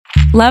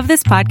Love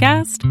this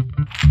podcast?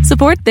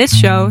 Support this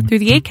show through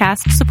the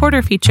Acast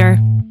supporter feature.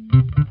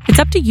 It's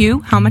up to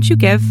you how much you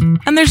give,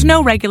 and there's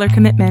no regular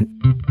commitment.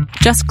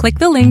 Just click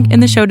the link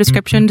in the show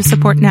description to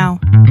support now.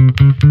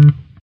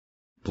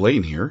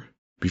 Blaine here.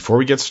 Before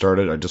we get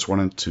started, I just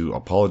wanted to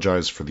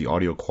apologize for the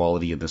audio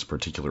quality in this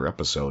particular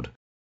episode.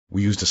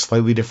 We used a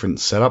slightly different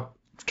setup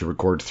to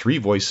record 3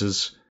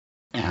 voices,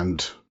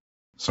 and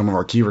some of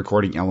our key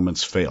recording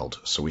elements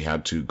failed, so we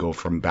had to go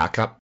from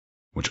backup,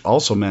 which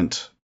also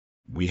meant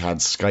we had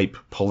Skype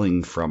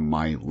pulling from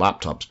my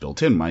laptop's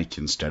built-in mic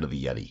instead of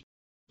the Yeti.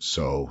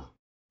 So,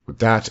 with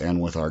that,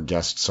 and with our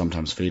guests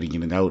sometimes fading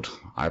in and out,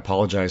 I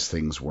apologize,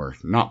 things were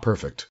not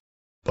perfect.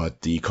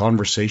 But the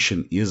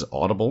conversation is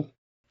audible.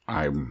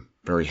 I'm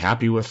very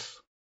happy with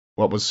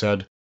what was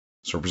said,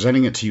 so we're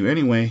presenting it to you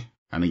anyway,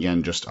 and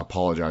again, just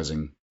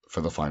apologizing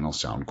for the final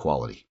sound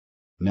quality.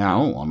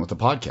 Now, on with the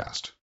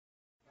podcast.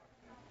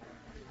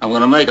 I'm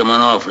going to make him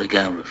an offer he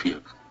can't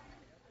refuse.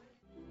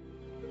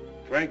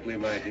 Frankly,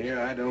 my dear,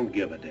 I don't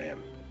give a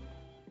damn.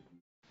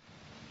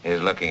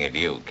 He's looking at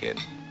you, kid.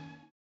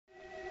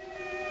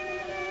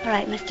 All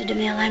right, Mr.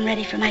 DeMille, I'm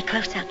ready for my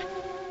close-up.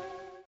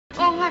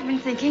 Oh, I've been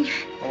thinking.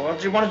 Well, what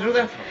do you want to do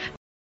that for?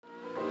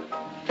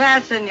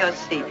 Fasten your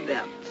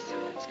seatbelts.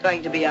 It's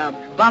going to be a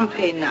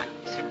bumpy night.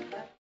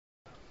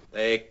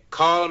 They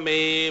call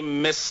me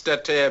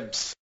Mr.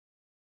 Tibbs.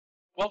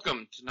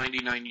 Welcome to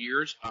 99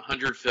 Years,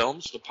 100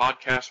 Films, the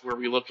podcast where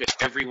we look at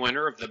every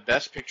winner of the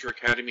Best Picture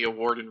Academy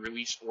Award in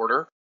release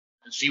order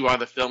and see why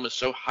the film is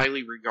so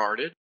highly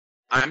regarded.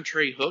 I'm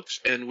Trey Hooks,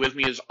 and with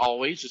me as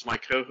always is my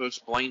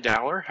co-host Blaine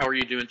Dowler. How are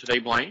you doing today,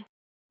 Blaine?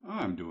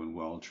 I'm doing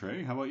well,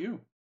 Trey. How about you?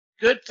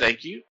 Good,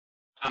 thank you.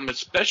 I'm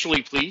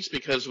especially pleased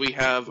because we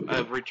have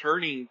a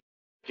returning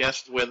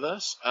guest with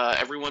us.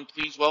 Everyone,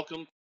 please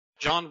welcome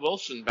Jon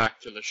Wilson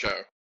back to the show.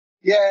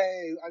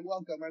 Yay! I'm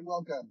welcome.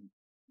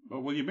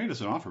 Well, you made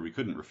us an offer we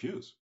couldn't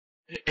refuse.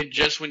 And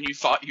just when you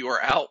thought you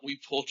were out, we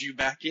pulled you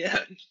back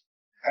in.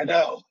 I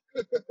know.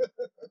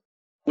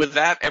 With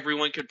that,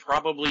 everyone could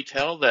probably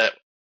tell that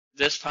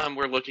this time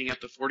we're looking at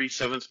the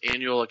 47th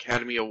Annual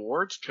Academy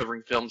Awards,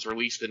 covering films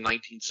released in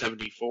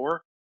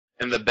 1974,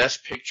 and the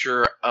Best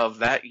Picture of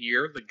that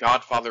year, The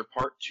Godfather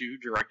Part 2,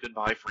 directed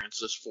by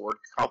Francis Ford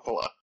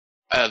Coppola.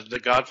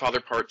 The Godfather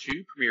Part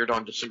 2 premiered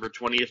on December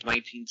 20th,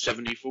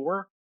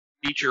 1974,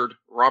 featured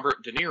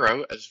Robert De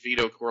Niro as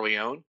Vito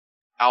Corleone,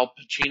 Al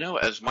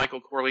Pacino as Michael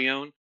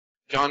Corleone,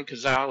 John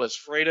Cazale as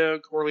Fredo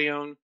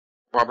Corleone,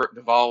 Robert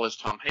Duvall as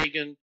Tom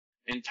Hagen,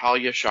 and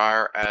Talia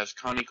Shire as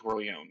Connie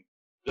Corleone.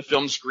 The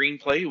film's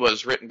screenplay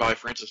was written by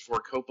Francis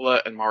Ford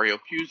Coppola and Mario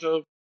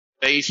Puzo,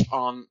 based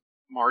on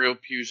Mario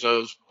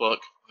Puzo's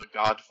book, The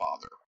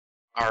Godfather.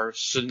 Our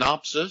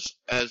synopsis,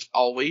 as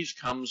always,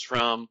 comes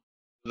from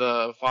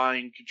the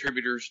fine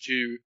contributors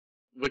to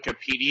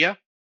Wikipedia.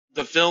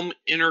 The film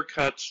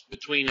intercuts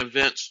between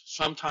events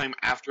sometime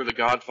after The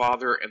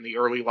Godfather and the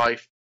early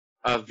life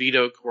of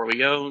Vito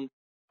Corleone.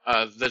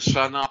 The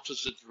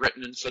synopsis is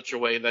written in such a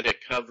way that it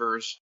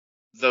covers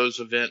those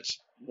events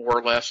more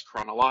or less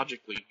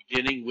chronologically,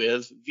 beginning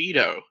with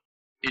Vito.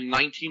 In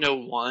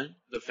 1901,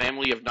 the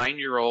family of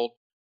 9-year-old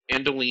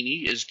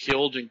Andolini is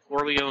killed in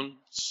Corleone,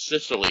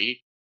 Sicily,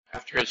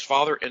 after his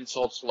father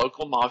insults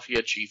local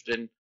mafia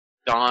chieftain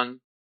Don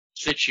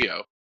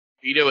Ciccio.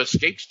 Vito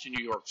escapes to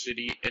New York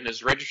City and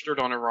is registered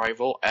on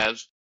arrival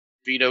as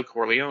Vito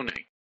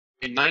Corleone.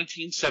 In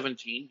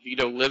 1917,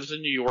 Vito lives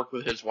in New York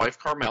with his wife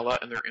Carmela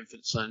and their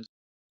infant son,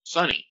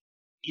 Sonny.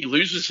 He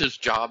loses his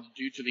job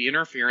due to the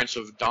interference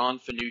of Don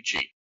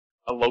Fanucci,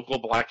 a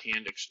local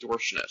blackhand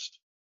extortionist.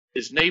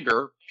 His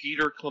neighbor,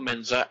 Peter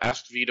Clemenza,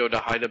 asks Vito to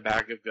hide a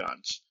bag of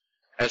guns.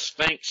 As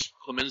thanks,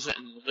 Clemenza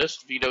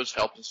enlists Vito's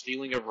help in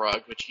stealing a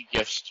rug, which he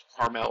gifts to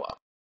Carmela.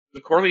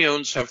 The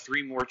Corleones have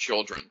 3 more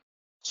children,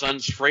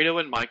 sons Fredo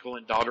and Michael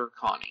and daughter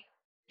Connie.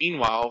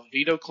 Meanwhile,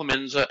 Vito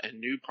Clemenza and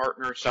new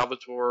partner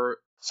Salvatore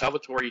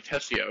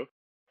Tessio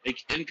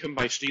make income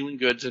by stealing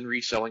goods and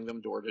reselling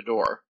them door to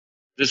door.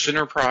 This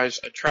enterprise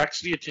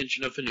attracts the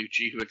attention of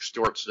Fanucci, who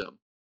extorts them.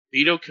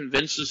 Vito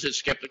convinces his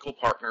skeptical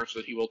partners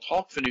that he will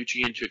talk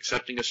Fanucci into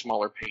accepting a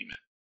smaller payment.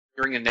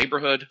 During a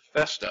neighborhood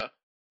festa,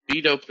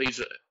 Vito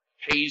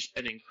pays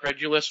an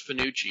incredulous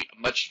Fanucci a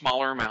much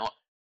smaller amount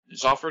and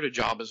is offered a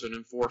job as an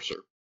enforcer.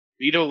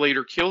 Vito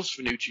later kills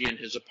Fanucci in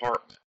his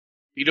apartment.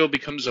 Vito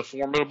becomes a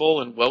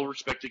formidable and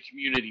well-respected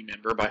community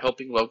member by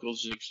helping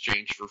locals in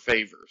exchange for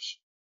favors.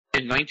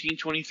 In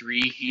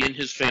 1923, he and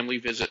his family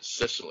visit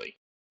Sicily.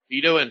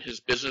 Vito and his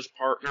business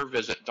partner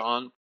visit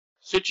Don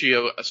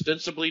Ciccio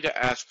ostensibly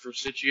to ask for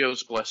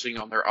Ciccio's blessing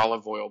on their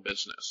olive oil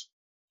business.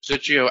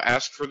 Ciccio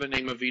asks for the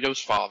name of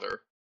Vito's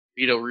father.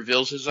 Vito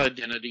reveals his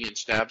identity and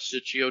stabs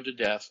Ciccio to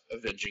death,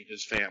 avenging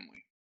his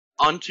family.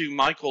 On to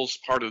Michael's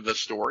part of the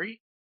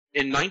story.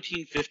 In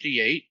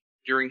 1958,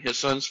 during his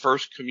son's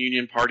first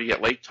communion party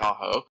at Lake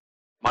Tahoe,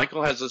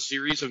 Michael has a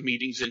series of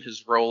meetings in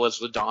his role as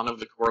the Don of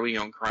the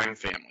Corleone crime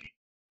family.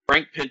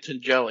 Frank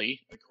Pentangeli,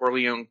 a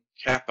Corleone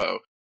capo,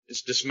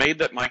 is dismayed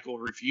that Michael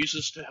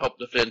refuses to help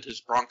defend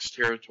his Bronx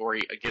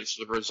territory against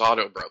the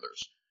Rosado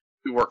brothers,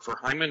 who work for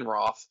Hyman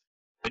Roth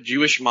a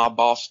Jewish mob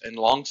boss and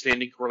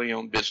long-standing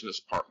Corleone business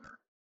partner.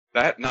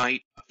 That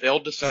night, a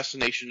failed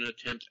assassination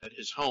attempt at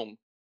his home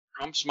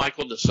prompts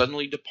Michael to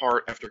suddenly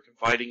depart after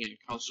confiding in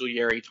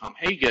consigliere Tom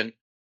Hagen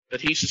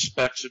that he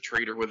suspects a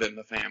traitor within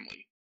the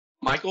family.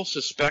 Michael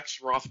suspects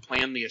Roth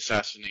planned the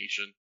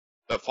assassination,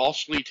 but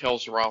falsely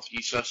tells Roth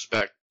he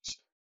suspects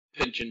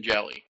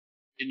Pentangeli.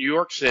 In New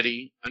York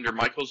City, under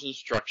Michael's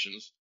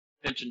instructions,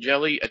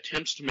 Pentangeli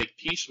attempts to make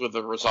peace with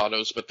the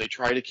Rosados, but they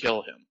try to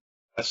kill him.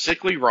 A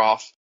sickly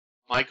Roth,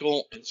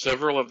 Michael and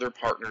several of their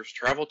partners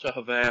travel to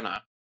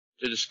Havana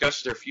to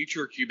discuss their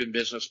future Cuban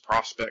business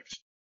prospects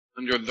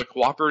under the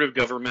cooperative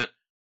government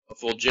of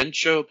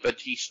Fulgencio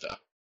Batista.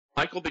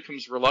 Michael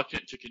becomes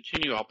reluctant to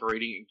continue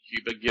operating in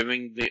Cuba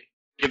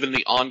given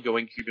the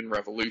ongoing Cuban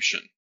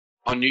Revolution.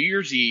 On New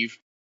Year's Eve,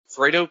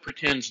 Fredo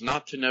pretends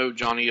not to know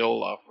Johnny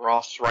Ola,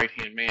 Roth's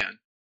right-hand man,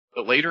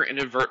 but later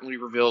inadvertently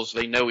reveals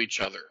they know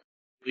each other,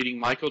 leading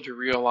Michael to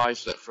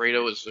realize that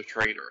Fredo is the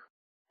traitor.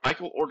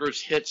 Michael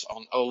orders hits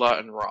on Ola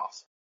and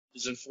Roth.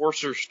 His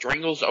enforcer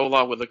strangles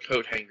Ola with a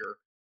coat hanger,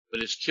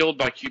 but is killed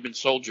by Cuban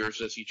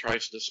soldiers as he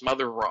tries to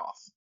smother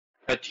Roth.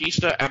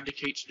 Batista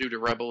abdicates due to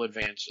rebel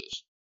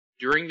advances.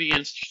 During the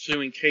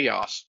ensuing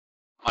chaos,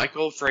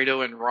 Michael,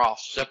 Fredo, and Roth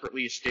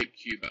separately escape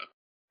Cuba.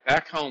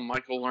 Back home,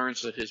 Michael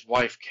learns that his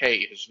wife,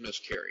 Kay, has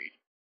miscarried.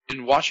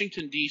 In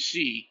Washington,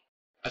 D.C.,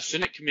 a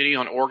Senate Committee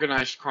on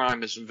Organized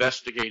Crime is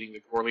investigating the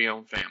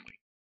Corleone family.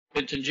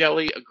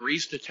 Pentangeli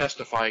agrees to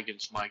testify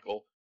against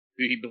Michael,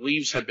 who he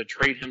believes had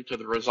betrayed him to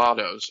the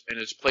Rosados, and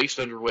is placed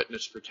under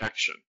witness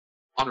protection.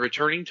 On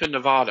returning to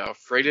Nevada,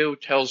 Fredo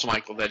tells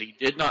Michael that he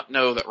did not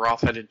know that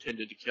Roth had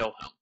intended to kill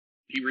him.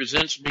 He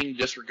resents being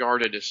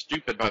disregarded as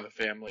stupid by the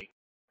family,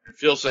 and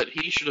feels that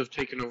he should have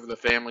taken over the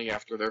family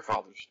after their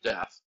father's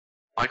death.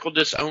 Michael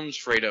disowns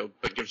Fredo,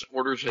 but gives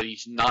orders that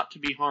he's not to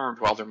be harmed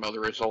while their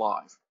mother is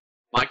alive.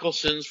 Michael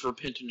sends for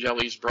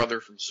Pentangeli's brother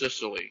from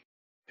Sicily.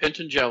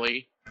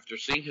 Pentangeli, after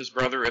seeing his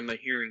brother in the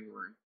hearing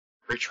room,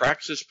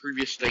 retracts his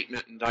previous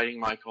statement indicting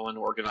Michael in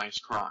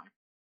organized crime.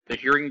 The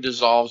hearing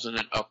dissolves in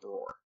an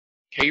uproar.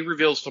 Kay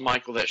reveals to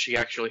Michael that she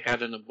actually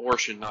had an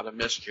abortion, not a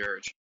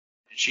miscarriage,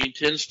 and she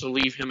intends to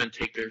leave him and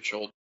take their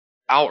children.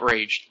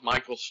 Outraged,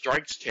 Michael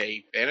strikes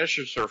Kay,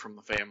 banishes her from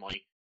the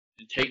family,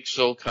 and takes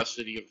sole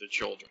custody of the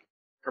children.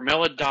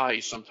 Carmela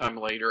dies sometime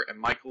later, and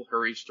Michael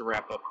hurries to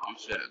wrap up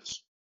loose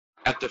ends.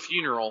 At the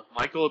funeral,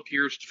 Michael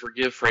appears to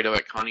forgive Fredo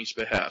at Connie's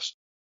behest,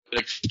 but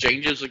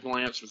exchanges a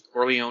glance with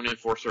Corleone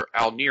enforcer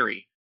Al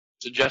Neri,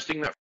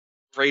 suggesting that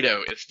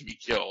Fredo is to be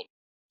killed.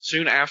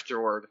 Soon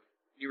afterward,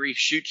 Neri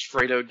shoots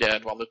Fredo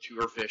dead while the two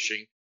are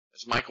fishing,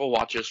 as Michael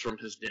watches from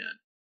his den.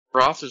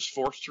 Roth is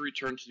forced to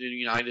return to the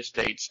United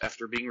States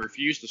after being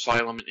refused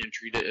asylum and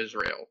entry to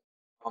Israel.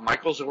 On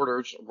Michael's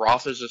orders,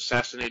 Roth is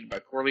assassinated by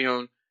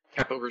Corleone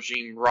Capo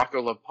regime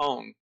Rocco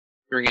Lampone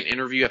during an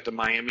interview at the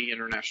Miami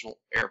International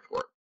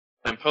Airport.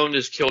 Lampone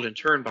is killed in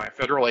turn by a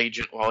federal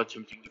agent while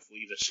attempting to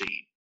flee the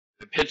scene.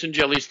 At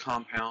Pentangeli's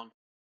compound,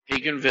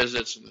 Hagen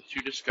visits and the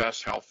two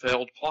discuss how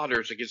failed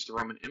plotters against the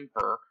Roman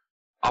Emperor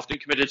often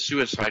committed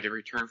suicide in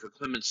return for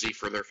clemency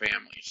for their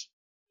families.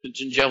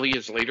 Pentangeli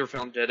is later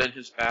found dead in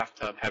his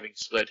bathtub, having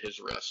slit his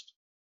wrist.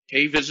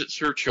 Kay visits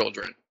her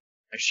children.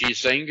 As she is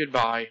saying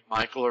goodbye,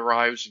 Michael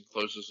arrives and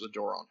closes the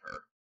door on her.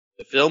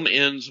 The film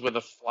ends with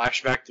a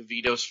flashback to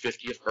Vito's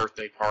 50th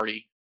birthday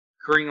party,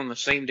 occurring on the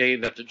same day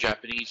that the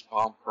Japanese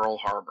bombed Pearl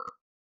Harbor.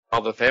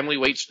 While the family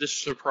waits to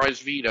surprise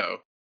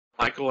Vito,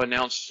 Michael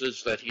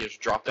announces that he has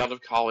dropped out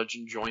of college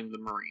and joined the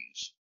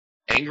Marines,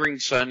 angering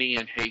Sonny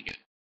and Hagen.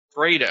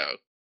 Fredo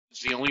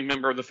is the only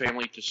member of the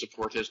family to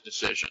support his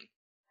decision.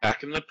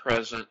 Back in the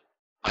present,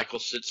 Michael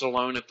sits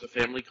alone at the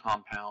family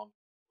compound,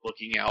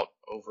 looking out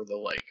over the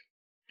lake.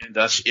 And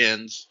thus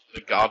ends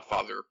The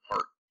Godfather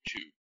Part 2.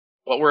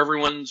 What were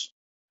everyone's,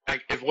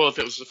 if it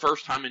was the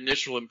first time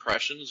initial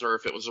impressions, or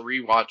if it was a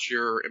rewatch,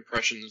 your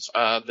impressions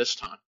this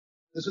time?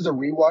 This was a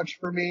rewatch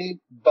for me,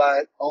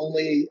 but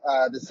only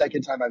the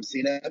second time I've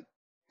seen it.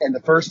 And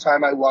the first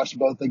time I watched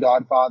both The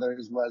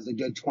Godfathers was a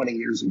good 20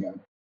 years ago.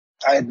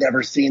 I had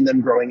never seen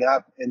them growing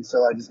up, and so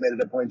I just made it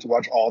a point to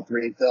watch all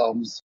three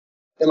films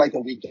in like a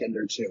weekend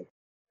or two.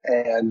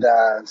 And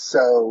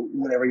so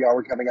whenever y'all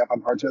were coming up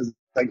on part two, I was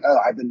like, oh,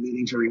 I've been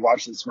meaning to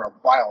rewatch this for a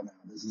while now.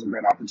 This is a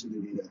great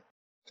opportunity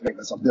to make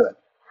myself do it.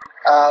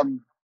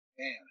 Man,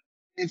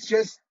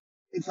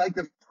 it's like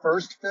the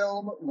first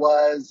film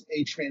was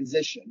a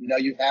transition. You know,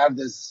 you have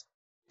this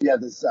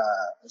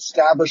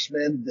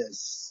establishment,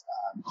 this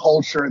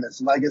culture,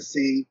 this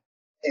legacy.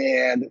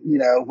 And, you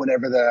know,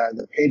 whenever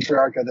the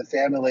patriarch of the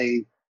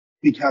family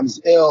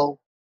becomes ill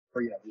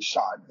or, you know, is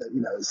shot,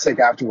 you know, is sick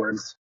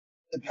afterwards,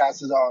 it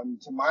passes on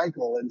to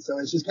Michael. And so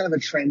it's just kind of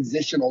a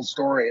transitional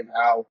story of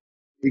how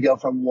we go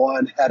from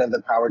one head of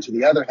the power to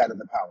the other head of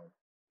the power.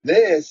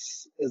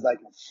 This is like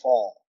a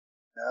fall,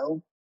 you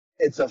know?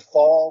 It's a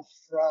fall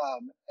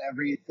from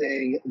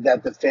everything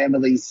that the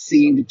family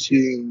seemed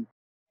to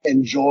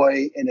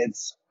enjoy in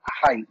its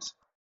height.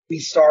 We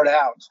start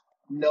out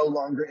no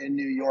longer in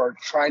New York,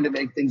 trying to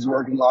make things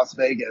work in Las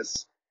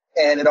Vegas,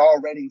 and it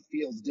already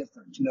feels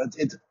different. You know,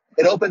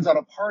 It opens on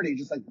a party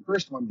just like the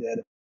first one did,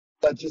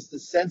 but just the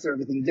sense of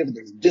everything is different.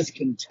 There's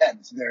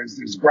discontent.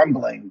 There's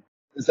grumbling.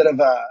 Instead of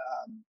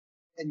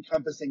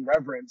encompassing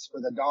reverence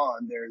for the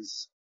dawn,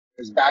 there's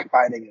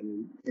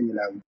backbiting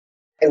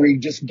and we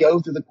just go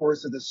through the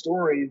course of the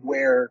story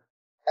where,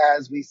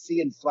 as we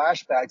see in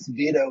flashbacks,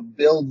 Vito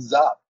builds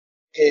up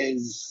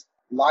his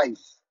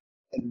life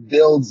and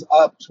builds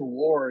up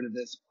toward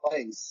this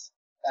place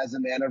as a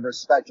man of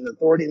respect and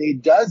authority. And he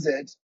does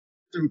it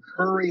through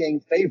currying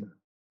favor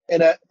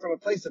from a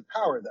place of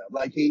power, though.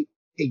 Like he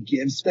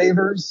gives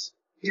favors,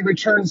 he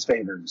returns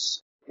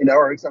favors,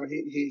 or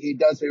he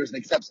does favors and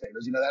accepts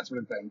favors, that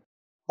sort of thing.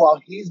 While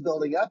he's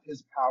building up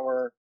his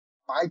power,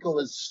 Michael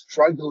is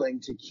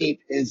struggling to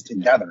keep his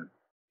together.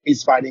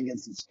 He's fighting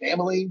against his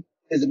family,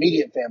 his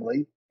immediate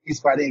family. He's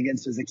fighting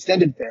against his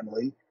extended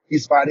family.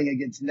 He's fighting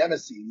against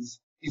nemesis.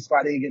 He's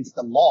fighting against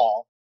the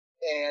law.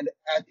 And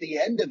at the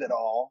end of it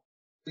all,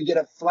 we get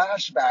a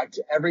flashback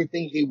to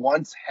everything he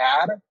once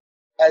had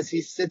as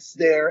he sits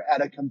there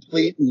at a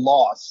complete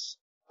loss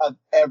of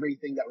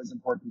everything that was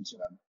important to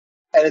him.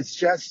 And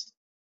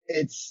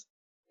it's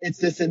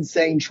this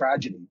insane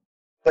tragedy.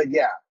 But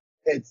yeah,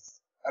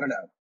 I don't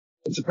know.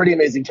 It's a pretty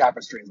amazing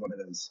tapestry is what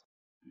it is.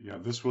 Yeah,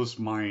 this was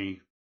my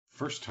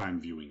first time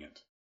viewing it.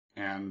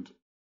 And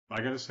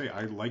I gotta say,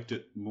 I liked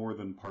it more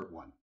than part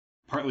one.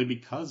 Partly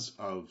because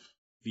of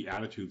the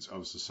attitudes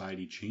of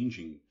society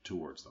changing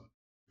towards them.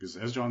 Because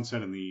as John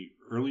said in the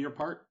earlier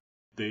part,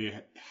 they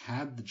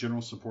had the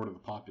general support of the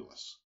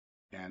populace.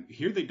 And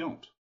here they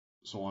don't.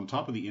 So on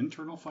top of the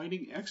internal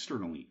fighting,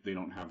 externally, they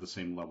don't have the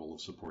same level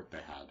of support they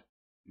had.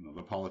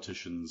 The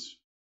politicians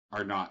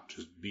are not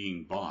just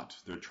being bought,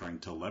 they're trying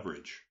to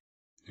leverage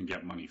and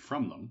get money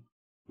from them,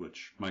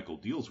 which Michael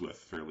deals with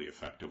fairly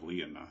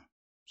effectively in a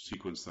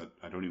sequence that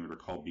I don't even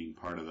recall being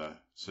part of the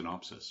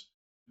synopsis.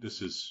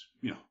 This is,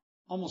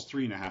 almost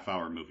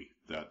 3.5-hour movie.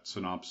 That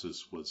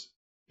synopsis was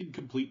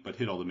incomplete, but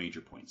hit all the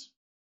major points.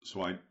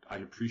 So I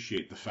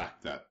appreciate the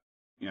fact that,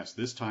 yes,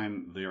 this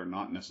time they are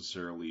not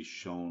necessarily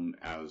shown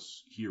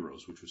as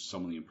heroes, which was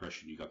some of the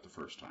impression you got the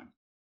first time.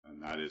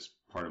 And that is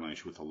part of my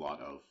issue with a lot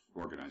of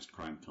organized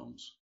crime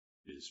films,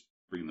 is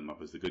bringing them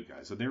up as the good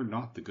guys. And they're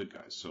not the good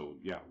guys. So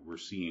yeah, we're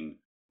seeing,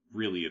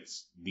 really,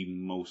 it's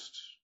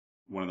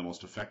one of the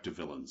most effective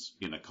villains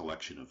in a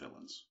collection of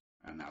villains.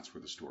 And that's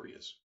where the story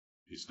is.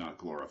 He's not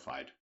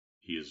glorified.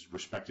 He is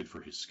respected for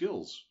his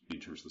skills in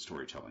terms of the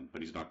storytelling,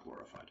 but he's not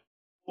glorified.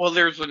 Well,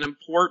 there's an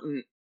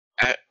important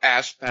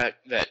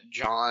aspect that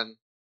John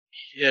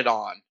hit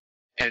on,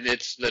 and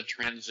it's the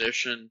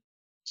transition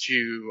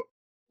to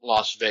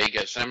Las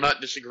Vegas. And I'm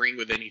not disagreeing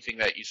with anything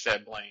that you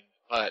said, Blaine,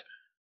 but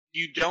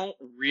you don't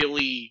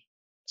really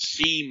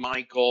see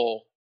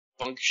Michael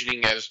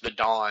functioning as the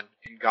Don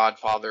in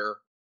Godfather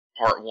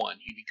Part 1.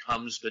 He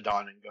becomes the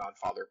Don in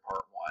Godfather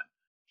Part 1.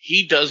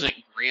 He doesn't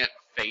grant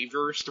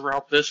favors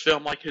throughout this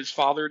film like his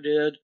father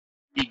did.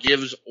 He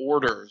gives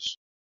orders.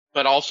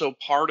 But also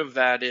part of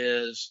that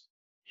is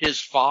his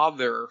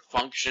father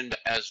functioned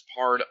as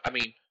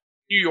New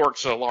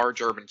York's a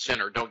large urban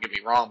center, don't get me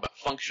wrong, but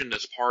functioned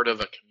as part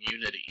of a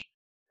community.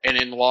 And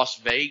in Las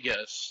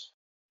Vegas,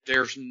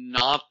 there's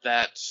not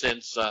that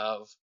sense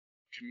of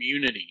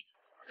community.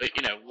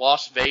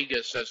 Las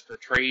Vegas, as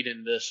portrayed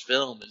in this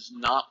film, is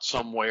not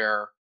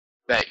somewhere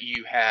that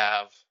you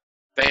have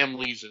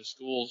families and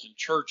schools and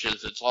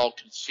churches. It's all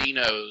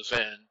casinos,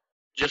 and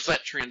just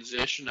that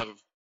transition of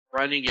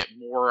running it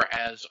more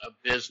as a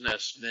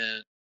business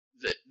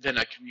than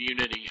a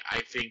community,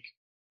 I think,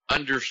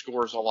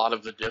 underscores a lot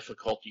of the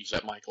difficulties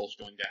that Michael's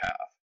going to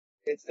have.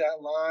 It's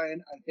that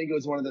line, I think it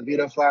was one of the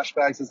Vito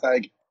flashbacks, it's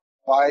like,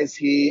 why is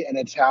he an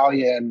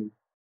Italian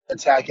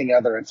attacking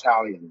other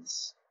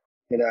Italians?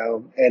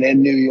 And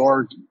in New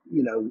York,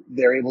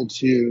 they're able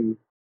to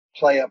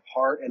play a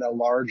part in a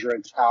larger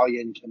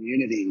Italian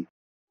community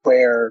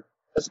where,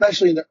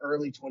 especially in the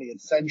early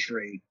 20th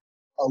century,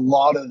 a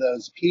lot of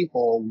those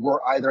people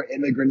were either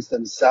immigrants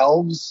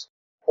themselves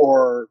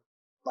or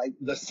like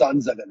the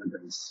sons of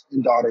immigrants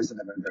and daughters of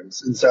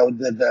immigrants. And so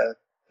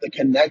the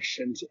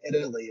connection to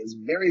Italy is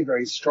very,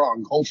 very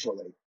strong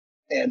culturally.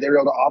 And they're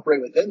able to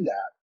operate within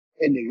that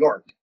in New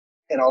York.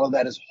 And all of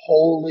that is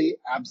wholly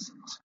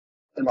absent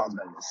in Las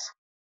Vegas.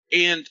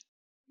 And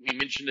we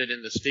mentioned it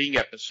in the Sting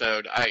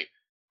episode.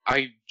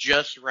 I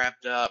just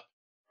wrapped up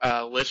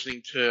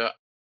listening to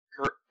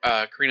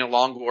Karina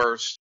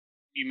Longworth's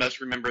You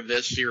Must Remember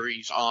This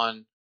series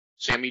on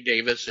Sammy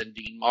Davis and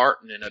Dean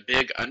Martin, and a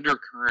big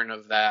undercurrent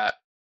of that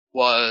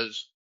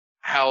was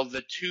how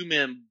the two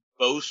men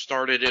both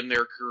started in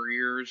their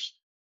careers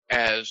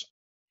as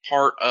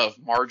part of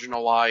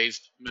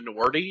marginalized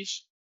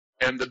minorities,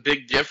 and the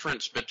big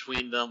difference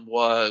between them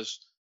was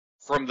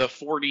from the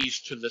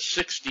 40s to the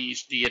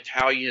 60s, the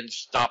Italians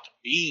stopped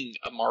being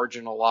a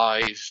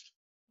marginalized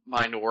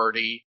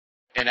minority,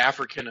 and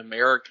African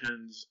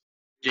Americans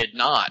did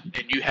not.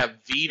 And you have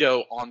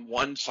Vito on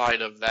one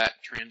side of that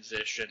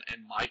transition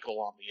and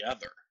Michael on the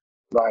other.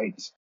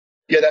 Right.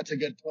 Yeah, that's a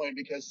good point,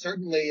 because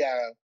certainly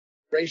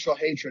racial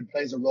hatred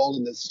plays a role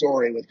in this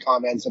story with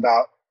comments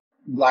about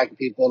Black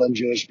people and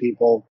Jewish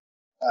people.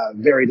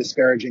 very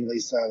disparagingly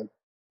so.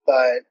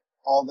 But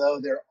although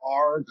there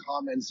are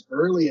comments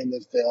early in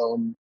the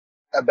film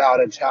about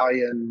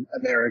Italian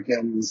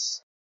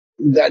Americans,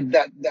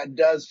 that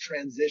does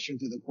transition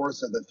through the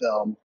course of the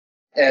film.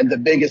 And the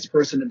biggest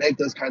person to make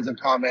those kinds of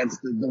comments,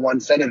 the one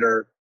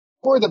senator,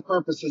 for the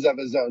purposes of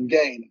his own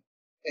gain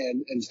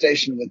and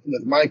station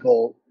with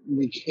Michael,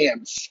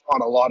 recants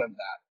on a lot of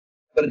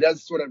that. But it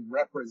does sort of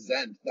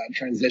represent that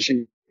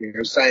transition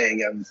you're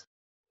saying of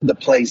the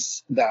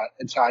place that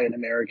Italian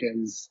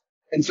Americans,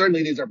 and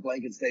certainly these are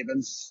blanket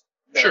statements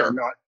that are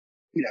not,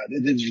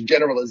 these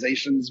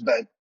generalizations,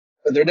 but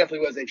there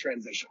definitely was a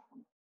transition.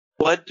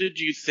 What did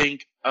you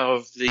think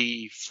of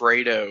the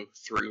Fredo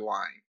through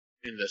line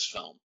in this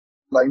film?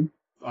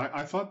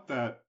 I thought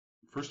that,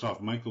 first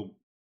off, Michael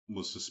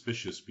was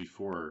suspicious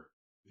before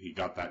he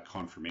got that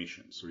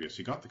confirmation. So yes,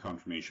 he got the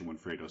confirmation when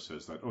Fredo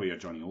says that, oh yeah,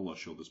 Johnny Ola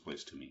showed this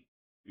place to me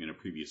in a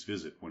previous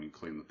visit when he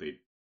claimed that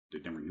they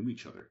never knew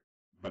each other.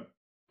 But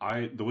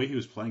the way he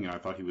was playing it, I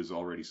thought he was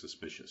already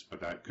suspicious.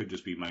 But that could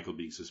just be Michael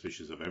being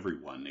suspicious of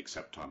everyone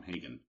except Tom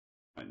Hagen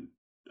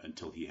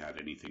until he had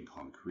anything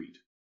concrete.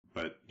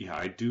 But yeah,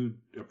 I do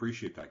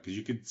appreciate that because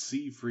you could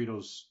see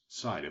Fredo's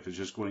side. If it's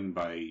just going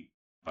by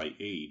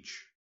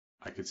age,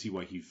 I could see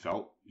why he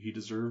felt he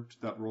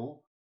deserved that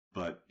role,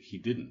 but he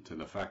didn't.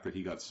 And the fact that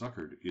he got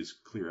suckered is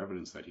clear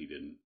evidence that he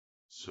didn't.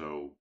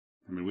 So,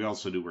 I mean, we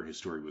also knew where his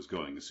story was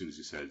going as soon as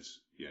he says,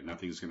 yeah,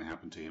 nothing's going to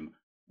happen to him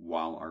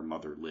while our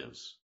mother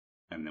lives.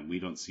 And then we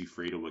don't see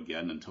Fredo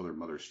again until their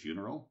mother's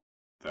funeral.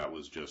 That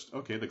was just,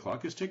 okay, the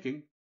clock is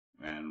ticking.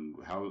 And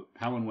how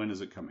and when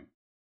is it coming?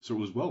 So it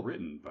was well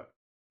written,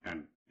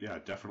 and yeah,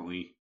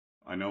 definitely.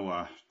 I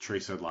know Trey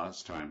said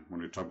last time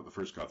when we talked about the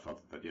first Godfather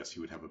that yes,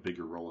 he would have a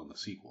bigger role in the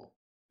sequel,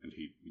 and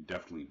he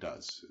definitely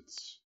does.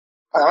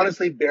 I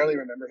honestly barely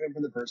remember him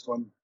from the first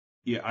one.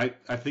 Yeah,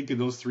 I think in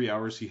those 3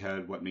 hours he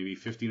had maybe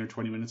 15 or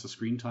 20 minutes of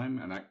screen time,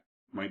 and that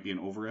might be an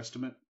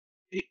overestimate.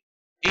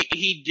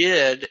 He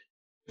did.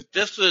 But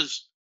this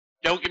is,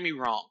 don't get me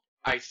wrong,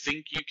 I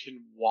think you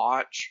can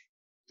watch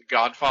The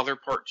Godfather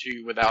Part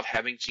 2 without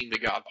having seen The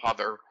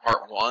Godfather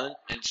Part 1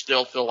 and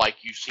still feel like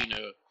you've seen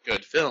a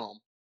good film.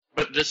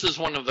 But this is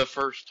one of the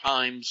first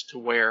times to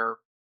where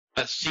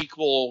a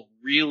sequel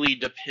really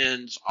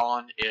depends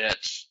on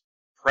its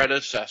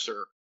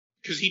predecessor,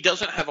 because he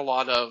doesn't have a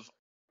lot of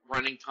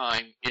running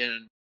time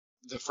in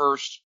the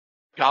first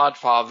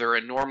Godfather,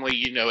 and normally,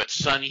 it's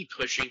Sonny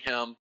pushing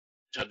him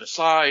to the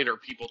side or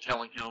people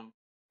telling him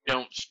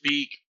don't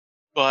speak.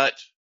 But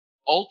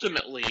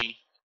ultimately,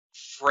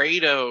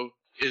 Fredo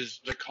is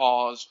the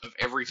cause of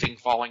everything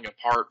falling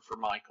apart for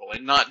Michael,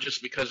 and not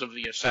just because of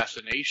the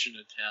assassination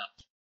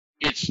attempt.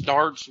 It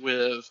starts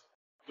with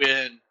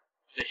when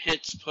the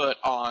hit's put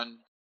on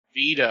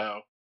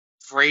Vito.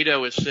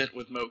 Fredo is sent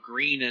with Mo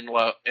Green in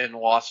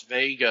Las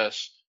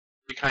Vegas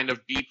to kind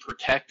of be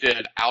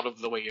protected out of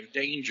the way of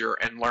danger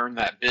and learn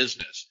that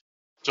business.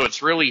 So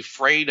it's really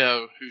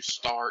Fredo who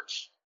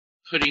starts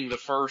putting the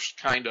first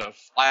kind of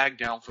flag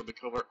down for the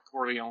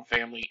Corleone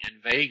family in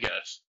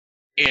Vegas.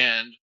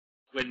 And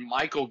when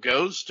Michael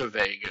goes to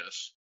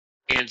Vegas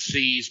and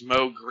sees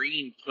Mo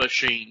Green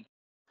pushing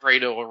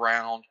Fredo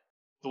around,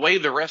 the way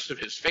the rest of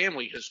his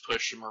family has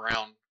pushed him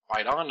around,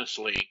 quite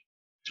honestly,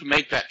 to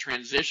make that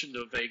transition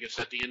to Vegas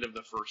at the end of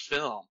the first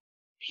film,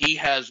 he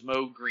has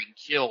Mo Green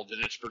killed,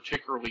 and it's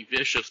particularly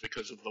vicious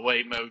because of the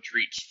way Mo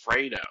treats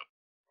Fredo.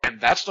 And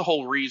that's the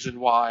whole reason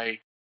why,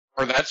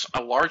 or that's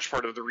a large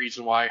part of the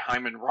reason why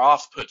Hyman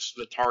Roth puts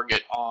the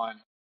target on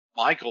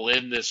Michael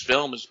in this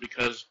film, is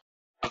because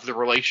of the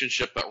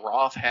relationship that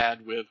Roth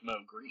had with Mo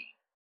Green.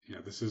 Yeah,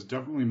 this is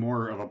definitely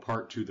more of a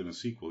part 2 than a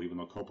sequel, even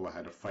though Coppola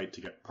had to fight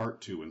to get part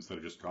 2 instead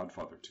of just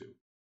Godfather 2.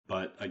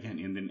 But again,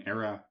 in an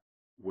era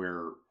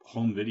where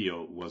home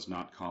video was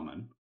not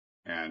common,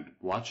 and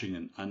watching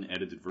an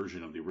unedited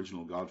version of the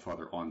original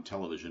Godfather on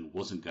television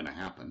wasn't going to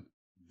happen,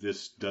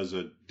 this does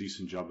a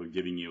decent job of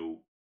giving you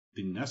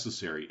the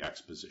necessary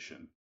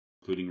exposition,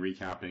 including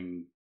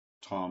recapping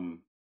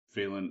Tom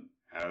Hagen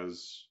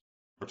as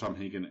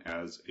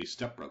a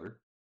stepbrother,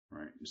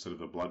 right, instead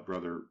of a blood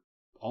brother.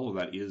 All of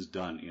that is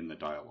done in the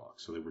dialogue,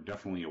 so they were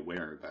definitely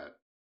aware that,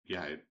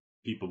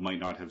 people might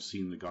not have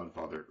seen The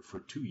Godfather for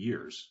 2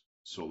 years,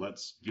 so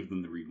let's give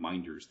them the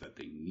reminders that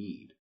they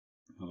need.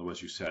 Although,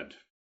 as you said,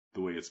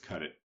 the way it's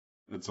cut,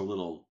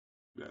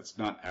 it's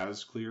not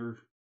as clear,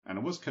 and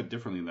it was cut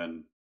differently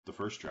than the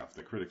first draft.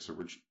 The critics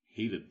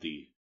hated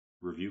the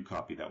review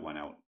copy that went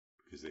out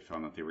because they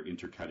found that they were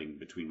intercutting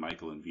between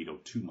Michael and Vito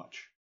too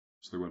much,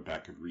 so they went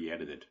back and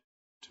re-edited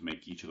to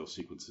make each of those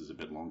sequences a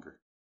bit longer.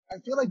 I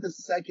feel like the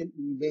second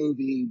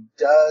movie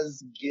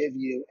does give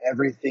you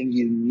everything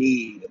you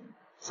need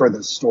for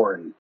the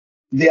story.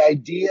 The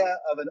idea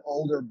of an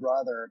older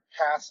brother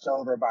passed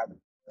over by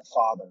the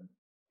father,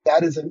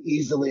 that is an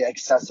easily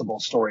accessible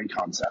story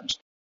concept.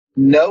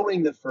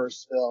 Knowing the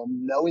first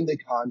film, knowing the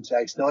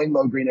context, knowing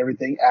Mo Green,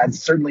 everything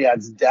certainly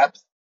adds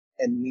depth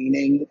and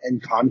meaning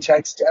and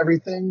context to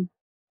everything.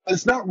 But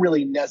it's not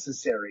really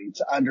necessary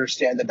to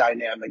understand the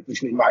dynamic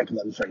between Michael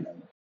and Fredo.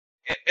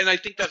 And I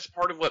think that's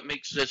part of what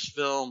makes this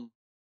film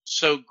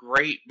so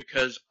great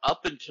because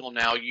up until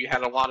now you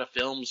had a lot of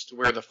films to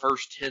where the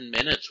first 10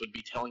 minutes would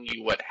be telling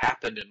you what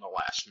happened in the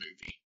last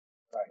movie.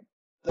 Right.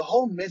 The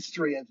whole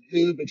mystery of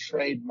who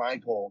betrayed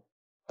Michael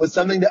was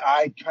something that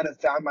I kind of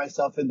found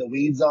myself in the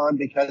weeds on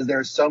because there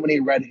are so many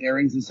red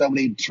herrings and so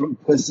many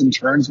twists and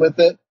turns with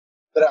it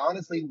that I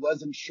honestly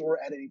wasn't sure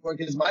at any point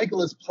because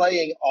Michael is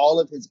playing all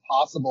of his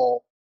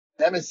possible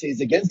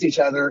nemesis against each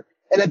other.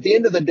 And at the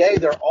end of the day,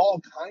 they're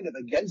all kind of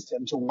against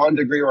him to one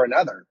degree or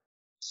another.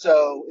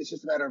 So it's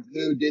just a matter of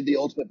who did the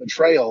ultimate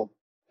betrayal.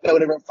 But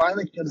whenever it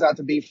finally comes out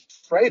to be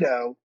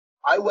Fredo,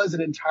 I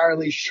wasn't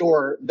entirely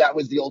sure that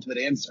was the ultimate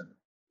answer.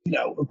 You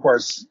know, of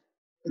course,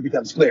 it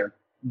becomes clear.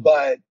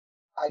 But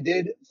I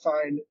did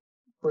find,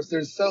 of course,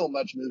 there's so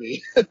much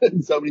movie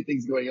and so many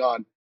things going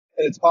on.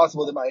 And it's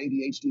possible that my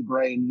ADHD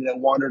brain,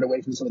 wandered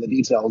away from some of the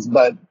details.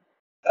 But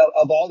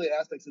of all the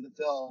aspects of the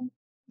film,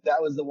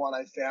 that was the one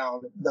I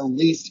found the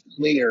least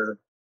clear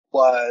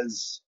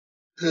was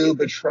who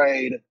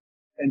betrayed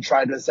and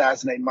tried to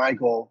assassinate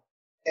Michael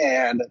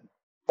and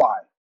why,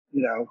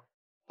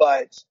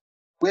 But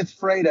with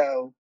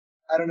Fredo,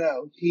 I don't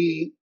know.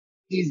 He's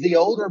the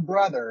older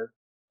brother,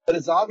 but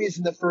it's obvious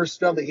in the first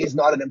film that he's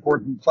not an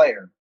important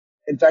player.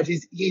 In fact,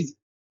 he's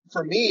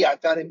for me, I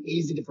found him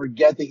easy to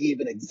forget that he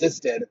even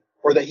existed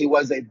or that he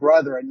was a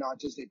brother and not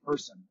just a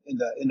person in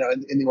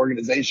the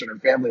organization or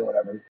family or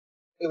whatever.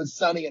 It was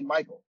Sonny and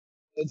Michael.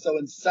 And so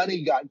when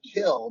Sonny got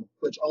killed,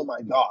 which, oh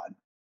my God,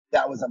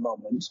 that was a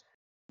moment.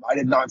 I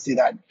did not see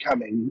that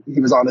coming. He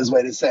was on his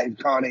way to save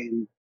Connie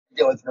and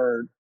deal with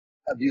her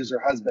abuser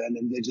husband,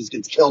 and it just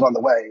gets killed on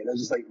the way. And it was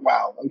just like,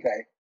 wow,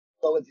 okay.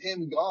 But with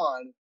him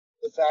gone,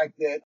 the fact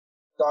that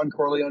Don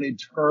Corleone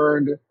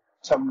turned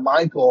to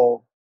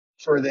Michael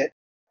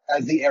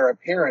as the heir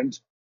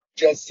apparent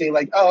just seemed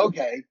like, oh,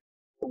 okay,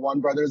 the one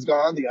brother's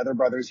gone, the other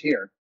brother's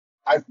here.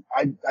 I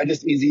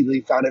just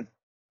easily found it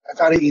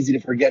easy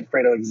to forget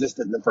Fredo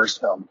existed in the first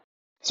film.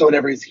 So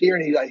whenever he's here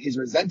and he's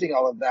resenting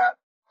all of that,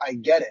 I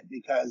get it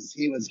because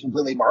he was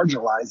completely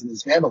marginalized in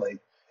his family.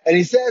 And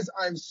he says,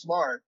 I'm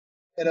smart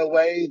in a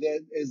way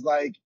that is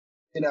like,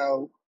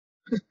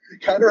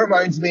 kind of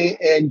reminds me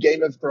in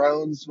Game of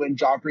Thrones when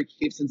Joffrey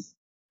keeps insisting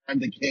I'm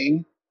the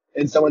king.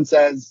 And someone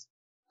says,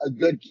 a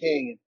good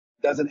king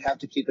doesn't have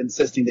to keep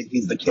insisting that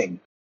he's the king.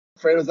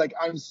 Fredo's like,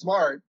 I'm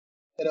smart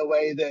in a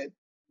way that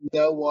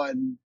no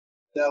one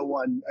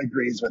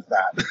agrees with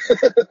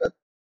that.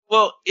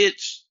 Well,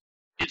 it's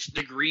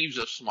degrees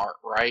of smart,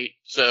 right?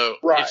 So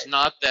right. It's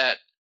not that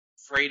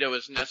Fredo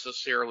is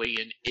necessarily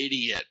an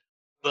idiot,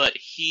 but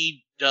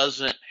he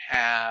doesn't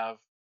have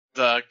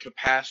the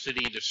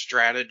capacity to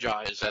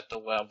strategize at the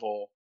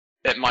level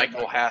that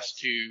Michael has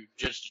to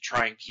just to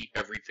try and keep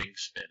everything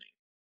spinning.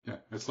 Yeah,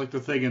 it's like the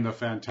Thing in the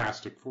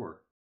Fantastic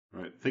Four,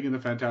 right? Thing in the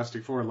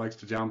Fantastic Four likes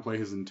to downplay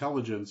his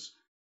intelligence.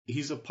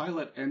 He's a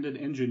pilot and an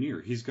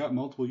engineer. He's got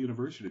multiple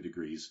university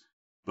degrees,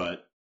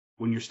 but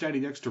when you're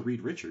standing next to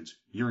Reed Richards,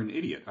 you're an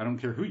idiot. I don't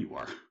care who you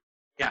are.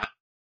 Yeah.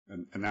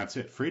 And that's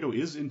it. Fredo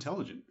is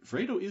intelligent.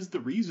 Fredo is the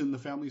reason the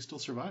family's still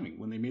surviving.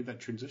 When they made that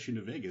transition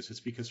to Vegas, it's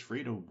because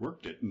Fredo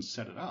worked it and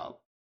set it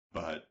up.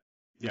 But,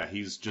 yeah,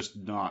 he's just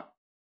not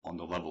on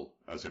the level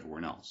as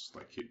everyone else.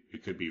 Like,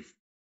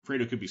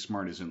 Fredo could be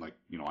smart as in, like,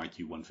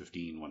 IQ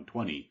 115,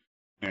 120,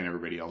 and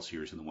everybody else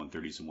here is in the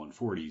 130s and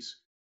 140s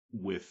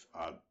with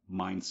a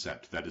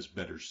mindset that is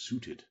better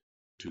suited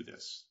to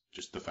this.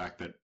 Just the fact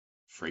that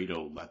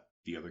Fredo let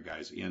the other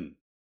guys in,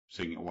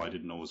 saying, I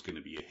didn't know it was going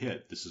to be a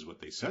hit. This is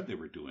what they said they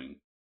were doing.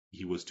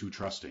 He was too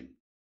trusting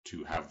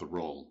to have the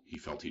role he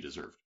felt he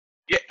deserved.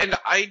 Yeah, and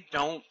I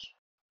don't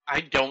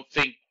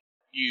think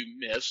you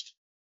missed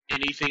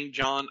anything,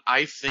 John.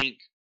 I think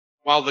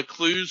while the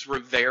clues were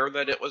there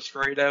that it was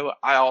Fredo,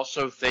 I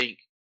also think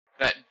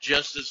that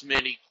just as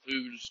many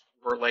clues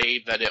were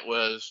laid that it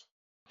was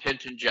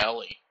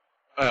Pentangeli.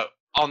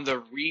 On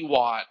the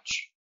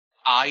rewatch,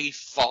 I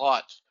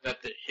thought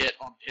that the hit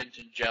on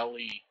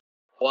Pentangeli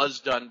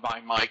was done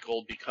by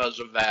Michael because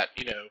of that,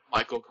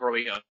 Michael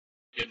Corleone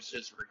gives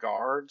his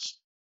regards.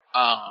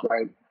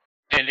 Right.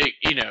 And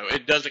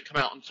it doesn't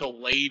come out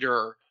until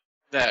later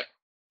that,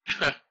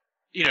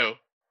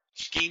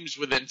 schemes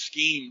within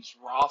schemes,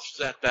 Roth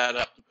set that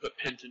up to put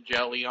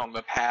Pentangeli on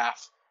the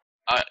path,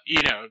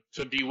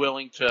 to be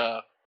willing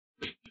to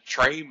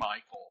betray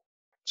Michael.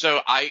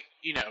 So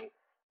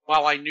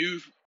while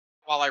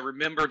I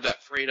remembered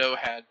that Fredo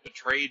had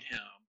betrayed him,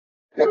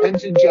 yeah,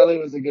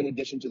 Pentangeli was a good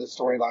addition to the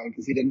storyline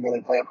because he didn't really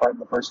play a part in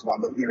the first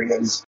one, but here he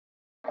is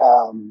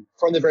from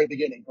the very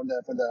beginning, from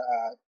the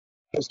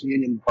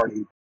post-communion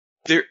party.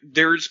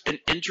 There's an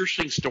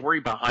interesting story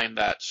behind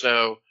that.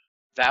 So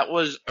that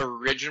was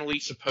originally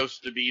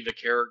supposed to be the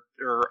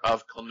character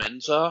of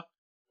Clemenza,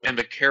 and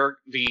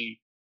the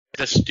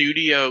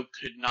studio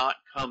could not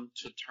come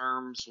to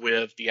terms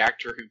with the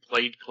actor who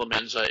played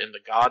Clemenza in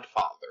The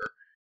Godfather,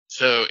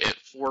 so it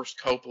forced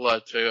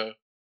Coppola to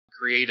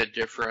create a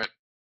different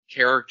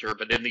character.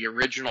 But in the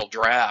original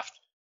draft,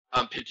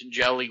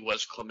 Pentangeli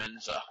was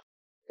Clemenza.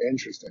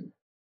 Interesting.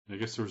 I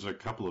guess there was a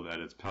couple of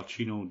edits.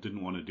 Pacino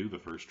didn't want to do the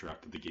first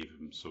draft that they gave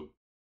him, so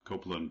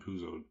Coppola and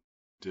Puzo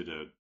did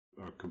a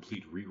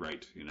complete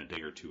rewrite in a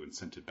day or two and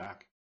sent it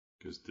back.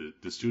 Because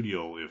the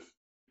studio,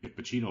 if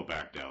Pacino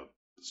backed out,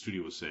 the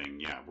studio was saying,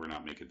 yeah, we're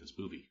not making this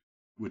movie,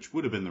 which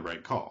would have been the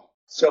right call.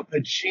 So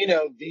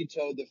Pacino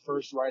vetoed the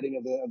first writing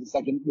of the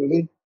second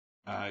movie?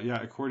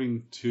 Yeah,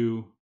 according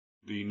to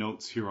the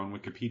notes here on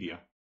Wikipedia.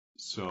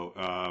 So,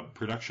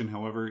 production,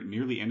 however,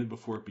 nearly ended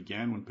before it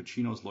began when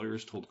Pacino's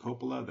lawyers told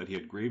Coppola that he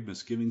had grave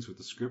misgivings with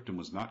the script and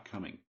was not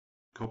coming.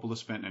 Coppola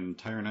spent an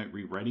entire night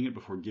rewriting it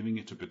before giving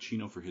it to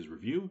Pacino for his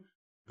review.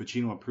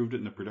 Pacino approved it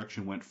and the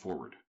production went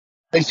forward.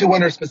 Makes you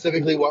wonder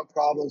specifically what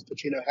problems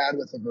Pacino had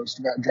with the first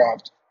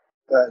draft.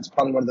 It's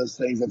probably one of those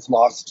things that's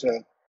lost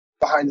to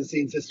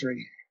behind-the-scenes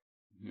history.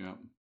 Yeah.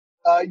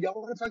 Y'all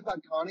want to talk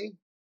about Connie?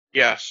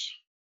 Yes,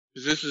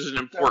 because this is an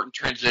important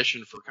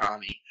transition for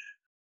Connie.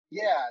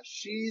 Yeah,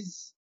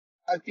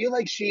 I feel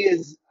like she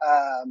is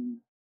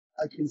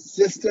a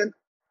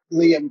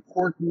consistently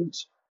important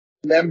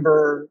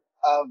member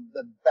of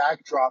the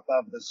backdrop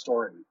of the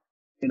story.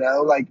 You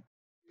know, like,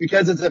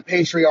 because it's a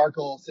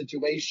patriarchal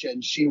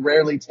situation, she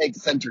rarely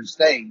takes center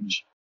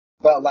stage.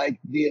 But, like,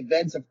 the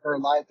events of her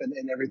life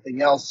and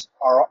everything else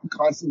are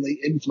constantly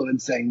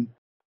influencing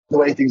the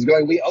way things are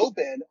going. We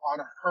open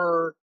on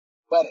her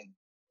wedding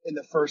in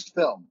the first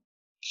film.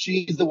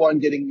 She's the one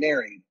getting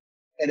married.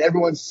 And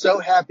everyone's so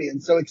happy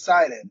and so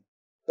excited.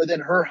 But then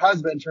her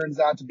husband turns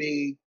out to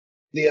be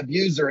the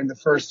abuser in the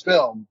first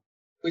film,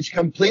 which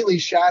completely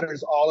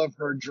shatters all of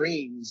her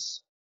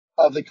dreams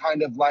of the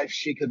kind of life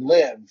she could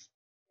live.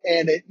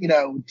 And it, you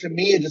know, to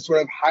me, it just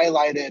sort of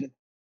highlighted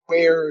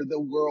where the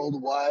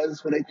world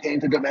was when it came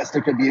to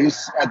domestic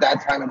abuse at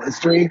that time in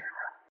history.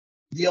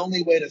 The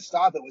only way to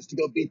stop it was to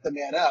go beat the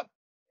man up.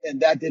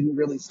 And that didn't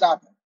really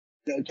stop him.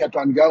 You know, it kept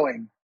on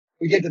going.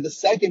 We get to the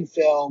second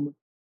film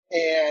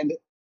and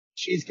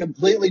she's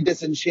completely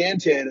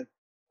disenchanted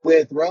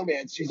with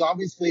romance. She's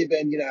obviously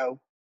been, you know,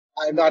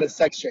 I'm not a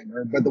sex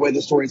shamer, but the way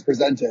the story is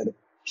presented,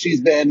 she's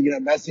been, you know,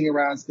 messing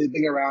around,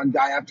 sleeping around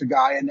guy after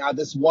guy. And now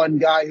this one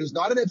guy who's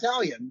not an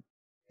Italian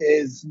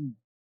is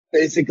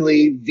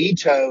basically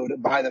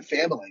vetoed by the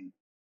family.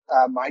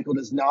 Michael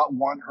does not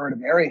want her to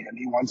marry him.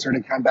 He wants her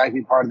to come back and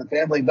be part of the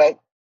family. But,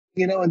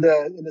 you know, in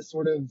the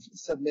sort of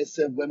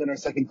submissive women are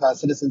second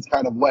class citizens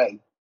kind of way.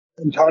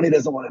 And Connie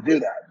doesn't want to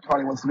do that.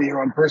 Connie wants to be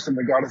her own person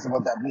regardless of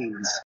what that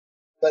means.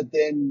 But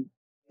then,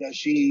 you know,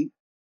 she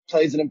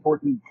plays an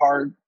important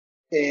part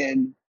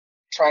in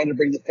trying to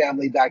bring the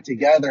family back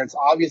together. It's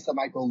obvious that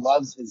Michael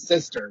loves his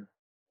sister.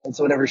 And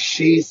so whenever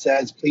she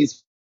says,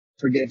 please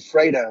forgive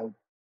Fredo,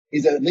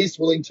 he's at least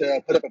willing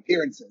to put up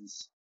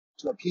appearances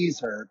to appease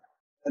her.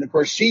 And of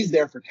course, she's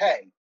there for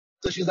Kay.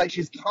 So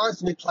she's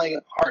constantly playing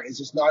a part. It's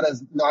just not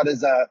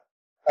as a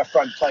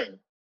front player.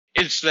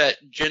 It's that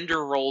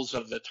gender roles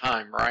of the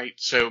time, right?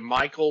 So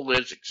Michael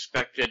is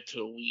expected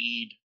to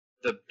lead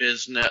the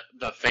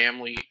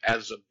family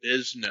as a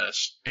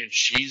business, and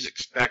she's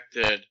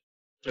expected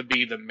to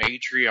be the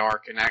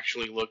matriarch and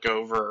actually look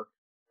over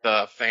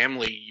the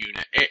family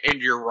unit.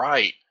 And you're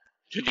right.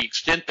 To the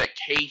extent that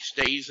Kay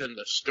stays in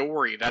the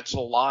story, that's a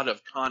lot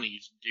of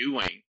Connie's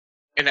doing.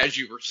 And as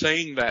you were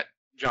saying that,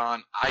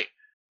 John,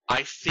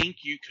 I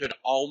think you could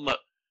almost,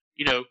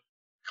 you know,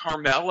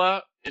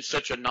 Carmela is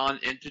such a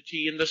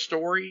non-entity in the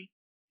story.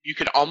 You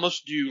could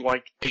almost do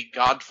like a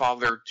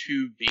Godfather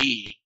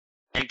 2B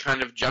and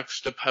kind of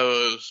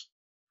juxtapose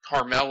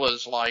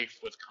Carmela's life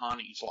with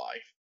Connie's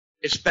life,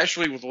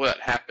 especially with what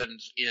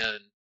happens in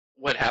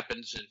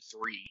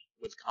 3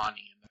 with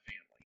Connie and the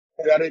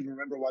family. I don't even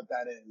remember what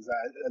that is.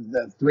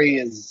 The 3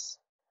 is,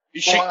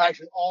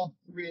 actually all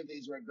 3 of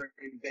these were a very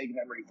vague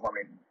memory for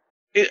me.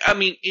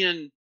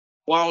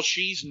 While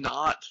she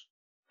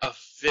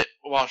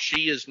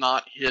is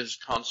not his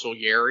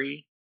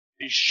consigliere,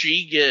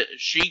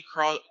 she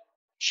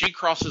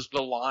crosses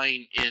the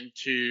line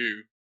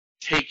into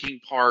taking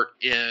part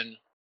in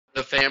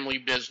the family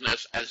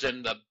business, as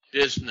in the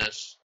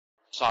business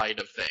side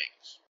of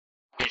things.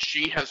 And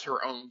she has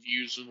her own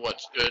views of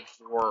what's good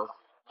for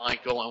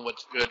Michael and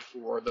what's good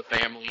for the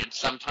family, and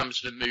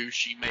sometimes the moves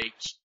she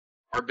makes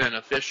are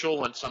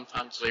beneficial, and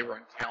sometimes they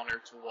run counter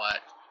to what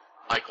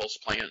Michael's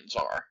plans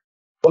are.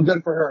 Well,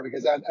 good for her,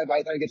 because by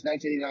the time it gets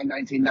 1989,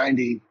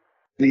 1990,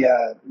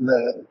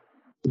 the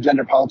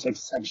gender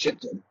politics have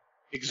shifted.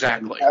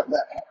 Exactly. And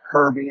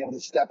her being able to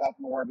step up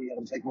more, being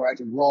able to take a more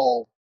active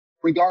role,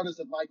 regardless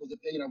of Michael's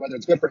opinion on whether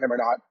it's good for him or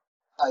not,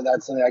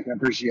 that's something I can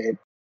appreciate.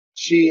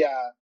 She,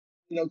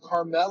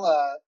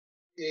 Carmela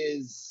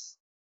is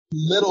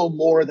little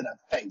more than a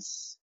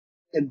face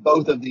in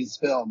both of these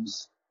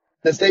films.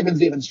 The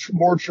statement's even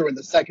more true in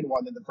the second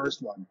one than the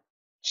first one.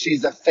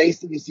 She's a face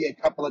that you see a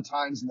couple of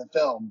times in the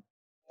film,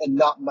 and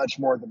not much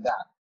more than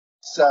that.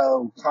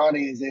 So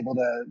Connie is able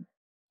to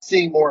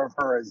see more of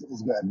her is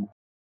good.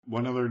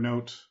 One other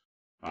note,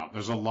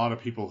 there's a lot of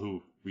people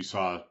who we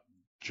saw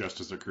just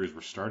as their careers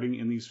were starting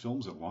in these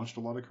films that launched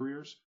a lot of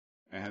careers.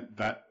 And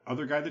that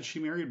other guy that she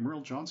married,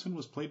 Merle Johnson,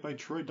 was played by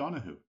Troy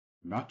Donahue,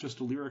 not just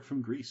a lyric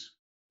from Grease.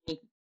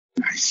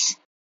 Nice.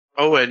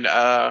 Oh, and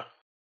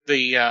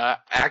the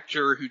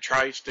actor who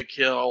tries to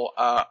kill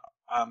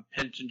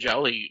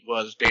Pentangeli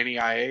was Danny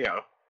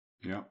Aiello.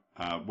 Yeah.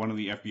 One of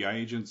the FBI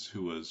agents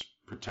who was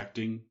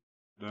protecting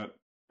that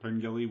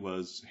Pentangeli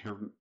was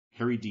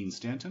Harry Dean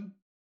Stanton,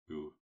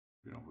 who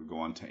would go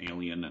on to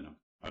Alien and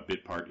a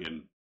bit part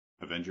in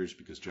Avengers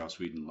because Joss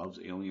Whedon loves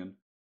Alien.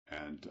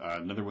 And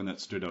another one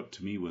that stood out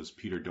to me was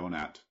Peter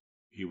Donat.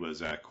 He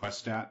was at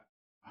Questat,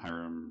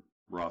 Hiram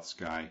Roth's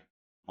guy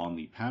on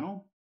the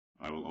panel.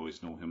 I will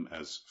always know him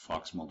as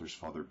Fox Mulder's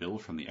father Bill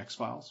from the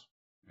X-Files.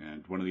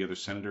 And one of the other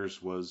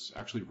senators was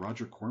actually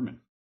Roger Corman,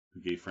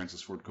 who gave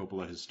Francis Ford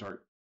Coppola his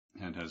start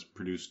and has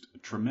produced a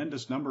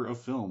tremendous number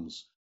of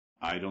films,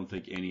 I don't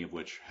think any of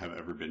which have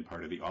ever been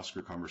part of the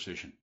Oscar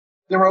conversation.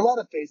 There were a lot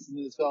of faces in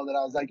this film that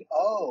I was like,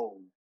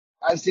 oh,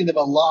 I've seen them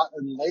a lot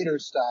in later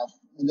stuff,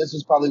 and this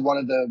was probably one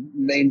of the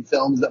main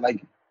films that,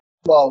 like,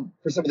 well,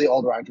 for some of the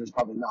older actors,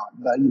 probably not,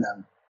 but,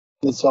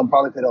 this film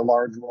probably played a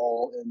large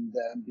role in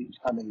them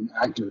becoming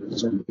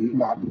actors, or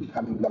not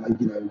becoming, but,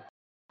 like,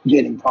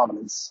 gaining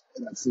prominence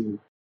in that scene.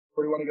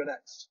 Where do you want to go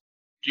next?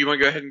 Do you want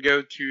to go ahead and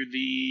go to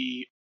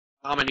the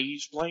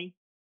nominees, Blaine?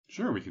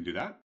 Sure, we can do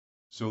that.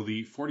 So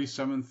the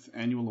 47th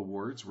Annual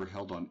Awards were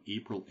held on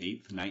April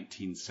 8th,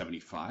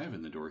 1975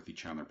 in the Dorothy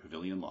Chandler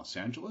Pavilion, Los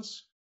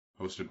Angeles,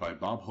 hosted by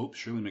Bob Hope,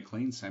 Shirley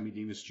MacLaine, Sammy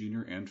Davis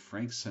Jr., and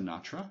Frank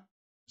Sinatra.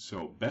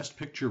 So Best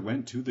Picture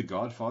went to The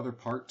Godfather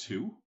Part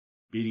 2,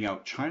 beating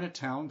out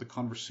Chinatown, The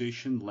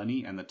Conversation,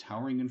 Lenny, and The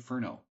Towering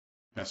Inferno.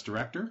 Best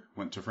Director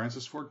went to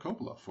Francis Ford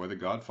Coppola for The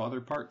Godfather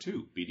Part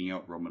 2, beating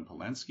out Roman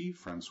Polanski,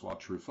 Francois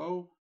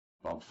Truffaut,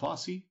 Bob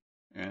Fosse,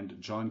 and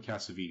John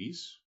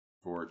Cassavetes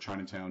for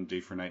Chinatown, Day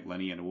for Night,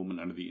 Lenny, and A Woman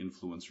Under the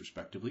Influence,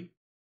 respectively.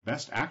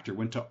 Best Actor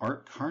went to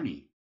Art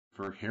Carney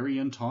for Harry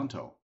and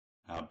Tonto,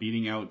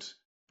 beating out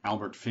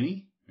Albert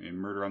Finney in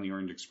Murder on the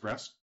Orient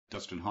Express,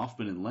 Dustin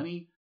Hoffman in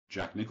Lenny,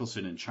 Jack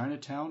Nicholson in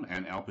Chinatown,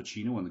 and Al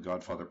Pacino in The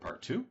Godfather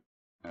Part 2.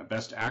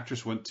 Best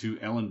Actress went to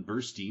Ellen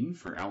Burstyn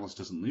for Alice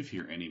Doesn't Live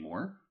Here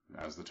Anymore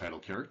as the title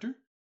character,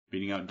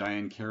 beating out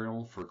Diane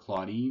Carroll for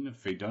Claudine,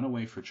 Faye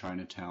Dunaway for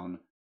Chinatown,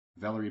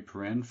 Valerie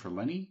Perrin for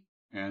Lenny,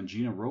 and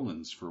Gina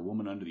Rowlands for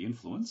Woman Under the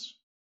Influence.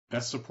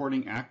 Best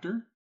Supporting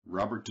Actor,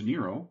 Robert De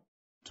Niro,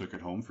 took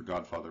it home for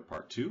Godfather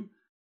Part 2,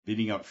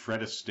 beating out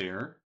Fred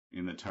Astaire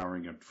in The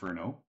Towering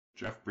Inferno,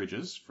 Jeff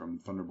Bridges from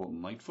Thunderbolt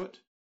and Lightfoot,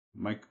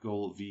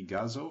 Michael V.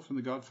 Gazzo from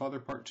The Godfather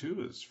Part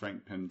 2 as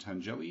Frank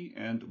Pentangeli,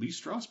 and Lee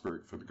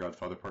Strasberg for The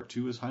Godfather Part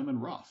 2 as Hyman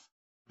Roth.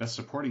 Best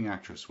Supporting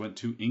Actress went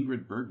to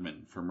Ingrid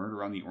Bergman for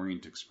Murder on the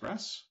Orient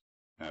Express,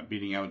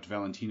 beating out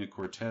Valentina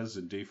Cortez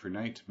in Day for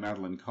Night,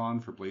 Madeline Kahn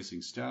for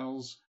Blazing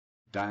Saddles,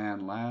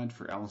 Diane Ladd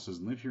for Alice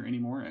Doesn't Live Here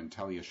Anymore, and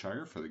Talia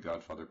Shire for The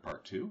Godfather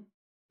Part 2.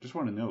 Just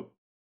want to note,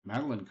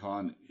 Madeline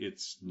Kahn,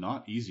 it's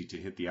not easy to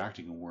hit the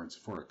acting awards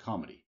for a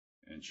comedy,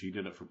 and she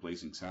did it for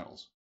Blazing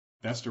Saddles.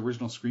 Best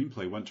Original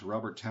Screenplay went to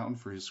Robert Towne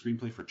for his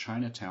screenplay for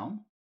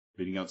Chinatown,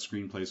 beating out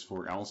screenplays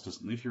for Alice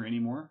Doesn't Live Here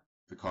Anymore,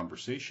 The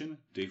Conversation,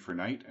 Day for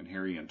Night, and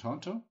Harry and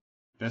Tonto.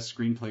 Best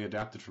Screenplay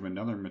adapted from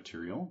another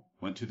material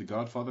went to The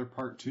Godfather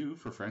Part 2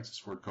 for Francis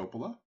Ford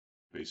Coppola,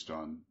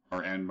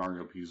 and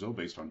Mario Puzo,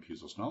 based on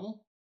Puzo's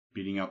novel,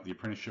 beating out The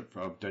Apprenticeship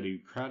of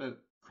Dudley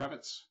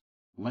Kravitz,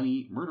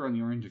 Lenny, Murder on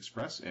the Orient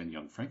Express, and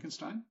Young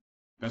Frankenstein.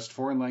 Best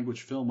Foreign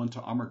Language Film went to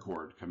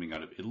Amarcord, coming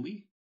out of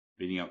Italy,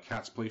 beating out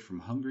Cat's Play from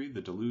Hungary,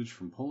 The Deluge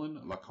from Poland,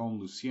 La Combe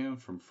Lucien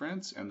from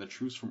France, and The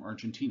Truce from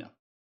Argentina.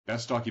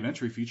 Best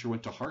Documentary Feature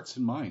went to Hearts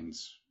and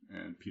Minds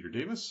and Peter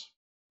Davis,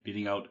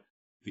 beating out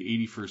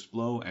The 81st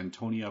Blow,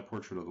 Antonia,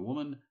 Portrait of the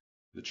Woman,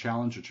 The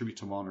Challenge, A Tribute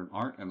to Modern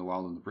Art, and The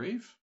Wild and the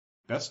Brave.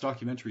 Best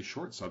Documentary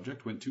Short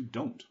Subject went to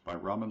Don't by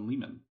Robin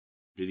Lehman,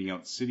 beating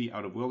out City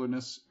Out of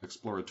Wilderness,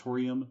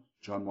 Exploratorium,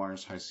 John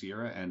Wyers High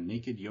Sierra, and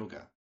Naked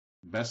Yoga.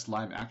 Best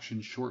Live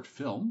Action Short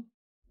Film,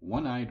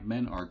 One-Eyed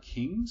Men Are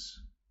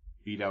Kings,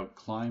 beat out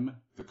Climb,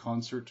 The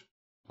Concert,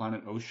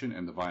 Planet Ocean,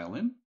 and The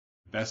Violin.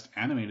 Best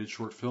Animated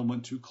Short Film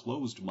went to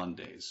Closed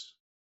Mondays,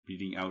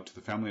 beating out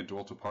The Family That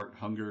Dwelt Apart,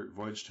 Hunger,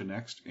 Voyage to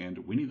Next, and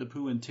Winnie the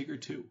Pooh and Tigger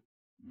 2.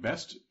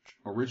 Best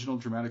Original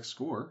Dramatic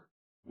Score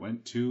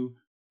went to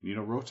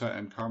Nino Rota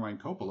and Carmine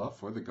Coppola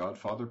for The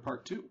Godfather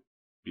Part 2,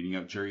 beating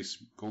out Jerry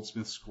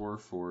Goldsmith's score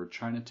for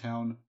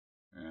Chinatown,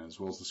 as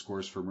well as the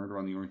scores for Murder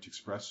on the Orient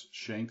Express,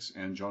 Shanks,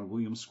 and John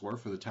Williams' score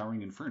for The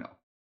Towering Inferno.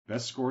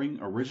 Best Scoring,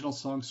 Original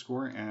Song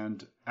Score,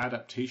 and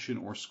Adaptation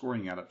or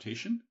Scoring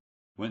Adaptation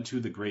went to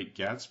The Great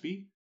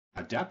Gatsby,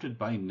 adapted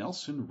by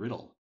Nelson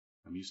Riddle.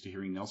 I'm used to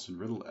hearing Nelson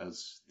Riddle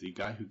as the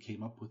guy who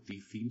came up with the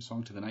theme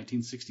song to the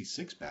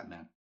 1966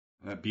 Batman.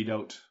 That beat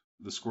out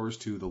the scores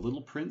to The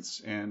Little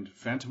Prince and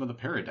Phantom of the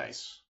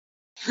Paradise.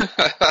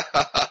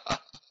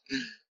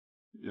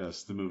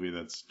 Yes, the movie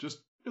that's just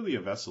really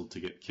a vessel to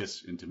get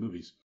Kiss into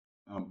movies.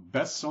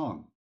 Best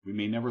Song, We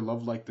May Never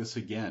Love Like This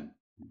Again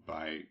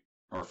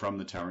from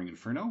The Towering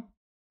Inferno,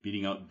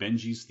 beating out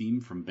Benji's theme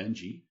from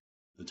Benji,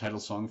 the title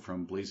song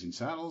from Blazing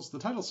Saddles, the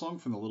title song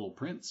from The Little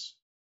Prince,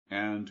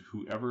 and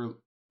Whoever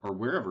or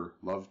Wherever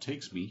Love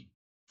Takes Me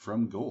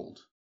from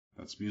Gold.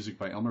 That's music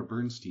by Elmer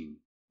Bernstein,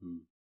 who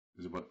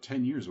is about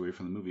 10 years away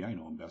from the movie I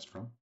know him best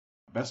from.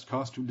 Best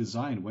Costume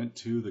Design went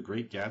to The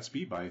Great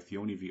Gatsby by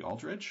Theoni V.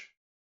 Aldrich,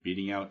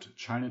 beating out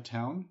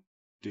Chinatown,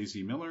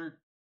 Daisy Miller,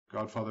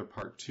 Godfather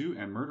Part 2,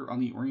 and Murder on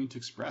the Orient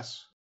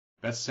Express.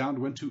 Best Sound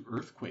went to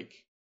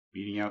Earthquake,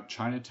 beating out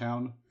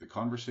Chinatown, The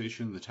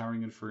Conversation, The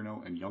Towering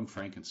Inferno, and Young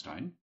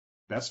Frankenstein.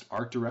 Best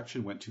Art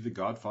Direction went to The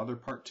Godfather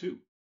Part 2,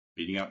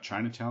 beating out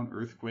Chinatown,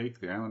 Earthquake,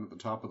 The Island at the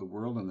Top of the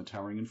World, and The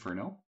Towering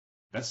Inferno.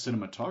 Best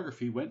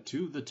Cinematography went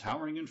to The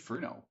Towering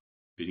Inferno,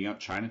 beating out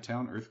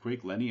Chinatown,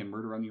 Earthquake, Lenny, and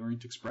Murder on the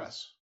Orient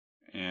Express.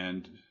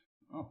 And,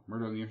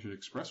 Murder on the Orient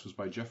Express was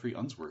by Jeffrey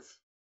Unsworth.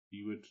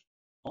 He would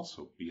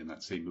also be in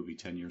that same movie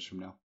 10 years from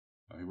now.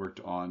 He worked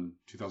on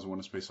 2001: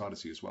 A Space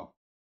Odyssey as well.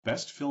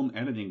 Best Film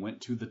Editing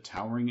went to The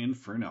Towering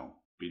Inferno,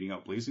 beating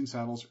out Blazing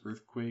Saddles,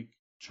 Earthquake,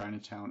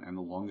 Chinatown, and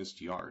The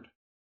Longest Yard.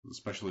 The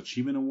Special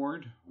Achievement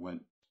Award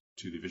went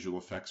to the visual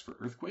effects for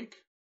Earthquake.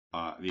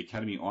 The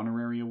Academy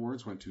Honorary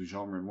Awards went to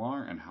Jean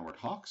Renoir and Howard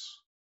Hawks.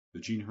 The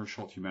Jean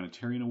Hirschholt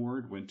Humanitarian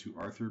Award went to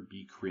Arthur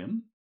B.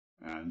 Krim.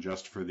 And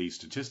just for the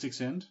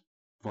statistics end,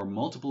 for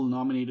multiple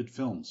nominated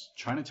films,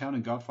 Chinatown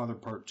and Godfather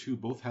Part 2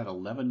 both had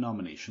 11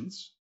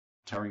 nominations.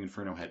 Towering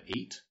Inferno had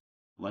 8.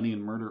 Lenny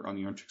and Murder on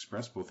the Orient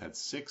Express both had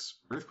 6.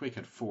 Earthquake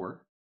had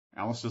 4.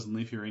 Alice Doesn't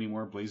Live Here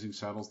Anymore, Blazing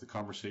Saddles, The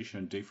Conversation,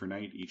 and Day for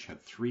Night each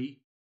had 3.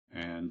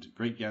 And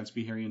Great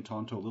Gatsby, Harry and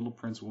Tonto, Little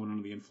Prince, Woman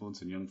Under the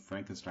Influence, and Young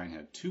Frankenstein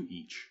had 2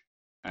 each.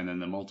 And then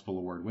the multiple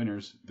award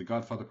winners, The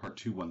Godfather Part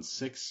 2 won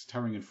 6,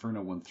 Towering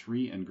Inferno won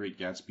 3, and Great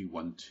Gatsby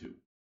won 2.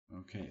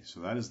 Okay,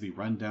 so that is the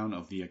rundown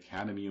of the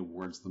Academy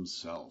Awards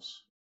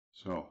themselves.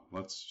 So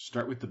let's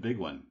start with the big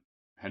one.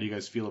 How do you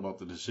guys feel about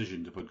the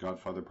decision to put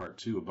Godfather Part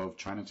 2 above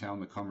Chinatown,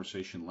 The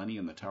Conversation, Lenny,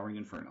 and The Towering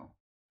Inferno?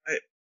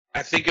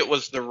 I think it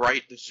was the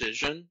right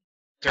decision.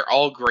 They're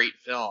all great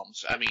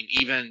films. I mean,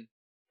 even,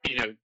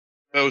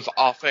 both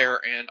off-air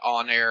and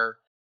on-air,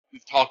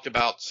 we've talked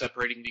about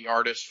separating the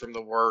artist from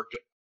the work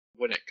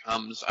when it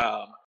comes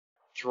to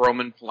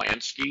Roman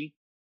Polanski.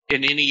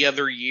 In any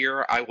other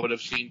year, I would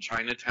have seen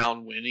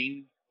Chinatown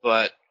winning,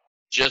 but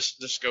just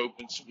the scope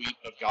and sweep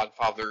of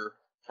Godfather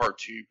Part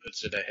 2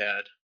 puts it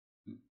ahead.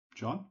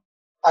 John?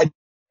 I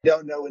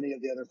don't know any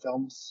of the other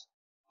films,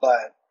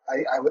 but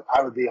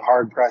I would be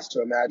hard pressed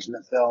to imagine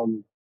a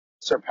film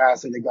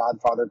surpassing The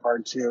Godfather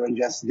Part 2 and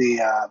just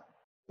the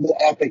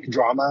epic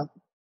drama.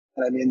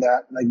 And I mean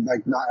that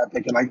like not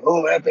epic and like,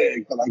 oh,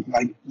 epic, but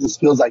like this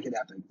feels like an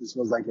epic. This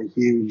feels like a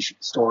huge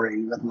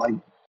story with like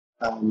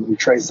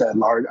Trey said,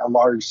 a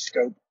large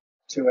scope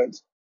to it.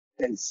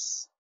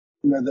 It's,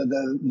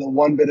 the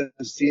one bit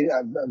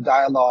of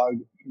dialogue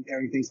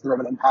comparing things to the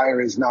Roman Empire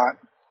is not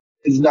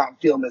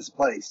feel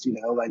misplaced,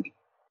 like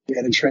we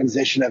had a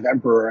transition of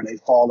emperor and a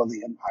fall of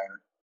the empire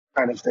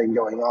kind of thing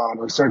going on,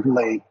 or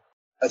certainly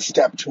a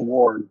step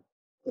toward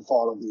the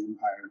fall of the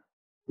empire.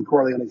 The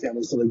Corleone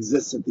family still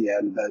exists at the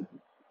end, but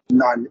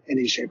not in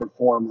any shape or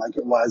form like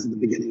it was at the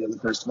beginning of the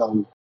first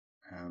film.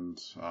 And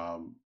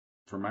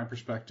from my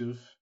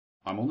perspective,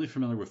 I'm only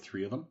familiar with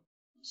 3 of them.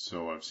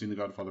 So I've seen The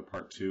Godfather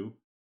Part 2,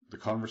 The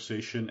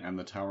Conversation, and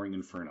The Towering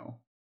Inferno.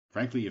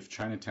 Frankly, if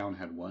Chinatown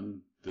had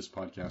won, this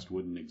podcast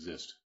wouldn't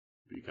exist,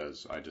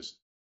 because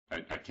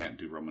I can't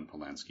do Roman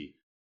Polanski.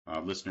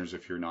 Listeners,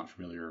 if you're not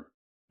familiar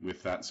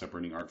with that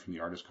separating art from the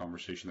artist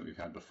conversation that we've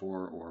had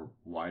before, or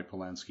why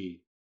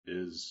Polanski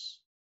is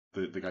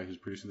the guy who's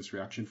producing this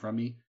reaction from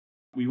me,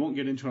 we won't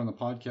get into it on the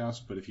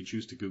podcast, but if you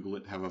choose to Google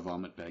it, have a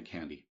vomit bag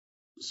handy.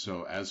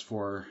 So as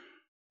for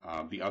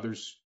the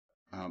others,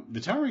 The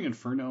Towering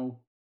Inferno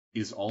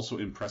is also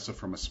impressive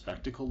from a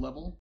spectacle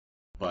level,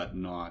 but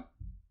not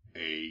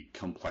a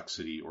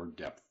complexity or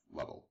depth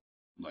level.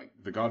 Like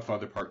The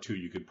Godfather Part 2,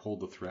 you could pull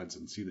the threads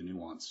and see the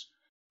nuance.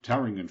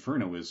 Towering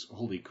Inferno is,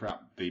 holy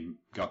crap, they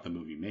got the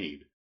movie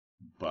made,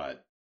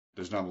 but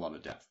there's not a lot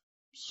of depth.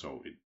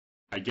 So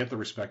I get the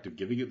respect of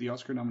giving it the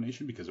Oscar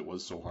nomination because it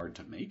was so hard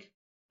to make,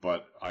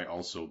 but I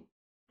also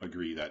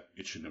agree that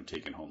it shouldn't have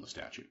taken home the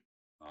statue.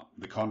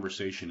 The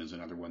Conversation is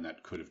another one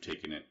that could have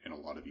taken it in a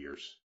lot of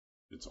years.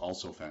 It's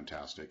also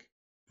fantastic.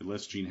 It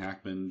lists Gene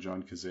Hackman,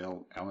 John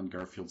Cazale, Alan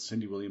Garfield,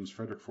 Cindy Williams,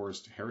 Frederick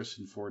Forrest,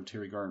 Harrison Ford,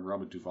 Terry Garr, and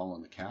Robert Duvall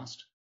on the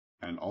cast,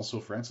 and also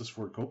Francis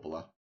Ford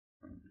Coppola,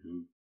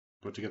 who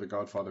put together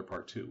Godfather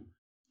Part 2.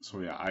 So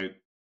yeah,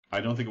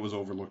 I don't think it was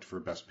overlooked for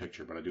Best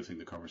Picture, but I do think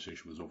The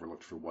Conversation was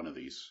overlooked for one of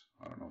these.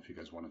 I don't know if you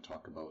guys want to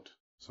talk about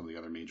some of the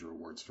other major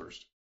awards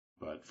first.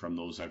 But from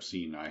those I've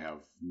seen, I have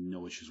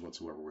no issues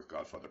whatsoever with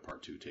Godfather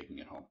Part 2 taking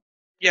it home.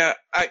 Yeah,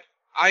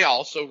 I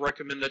also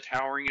recommend The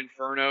Towering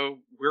Inferno.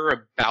 We're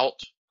about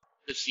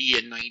to see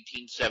in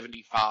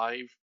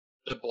 1975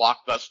 the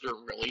blockbuster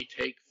really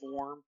take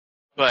form.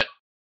 But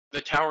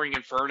The Towering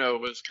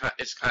Inferno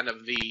is kind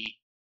of the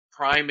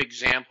prime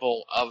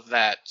example of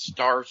that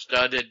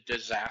star-studded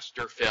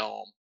disaster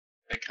film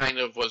that kind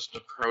of was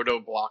the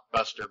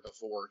proto-blockbuster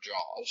before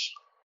Jaws.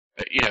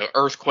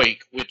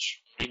 Earthquake,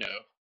 which,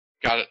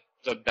 got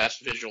the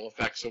Best Visual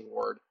Effects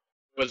Award,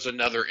 was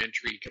another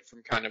entry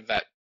from kind of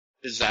that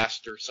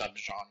disaster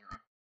subgenre.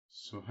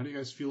 So how do you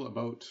guys feel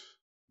about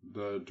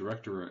the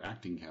director or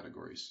acting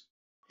categories?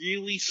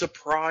 Really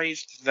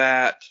surprised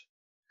that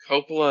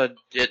Coppola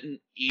didn't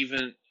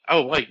even...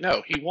 Oh, wait,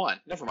 no, he won.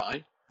 Never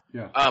mind.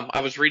 Yeah.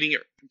 I was reading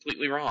it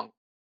completely wrong.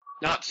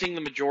 Not seeing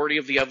the majority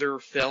of the other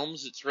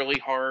films, it's really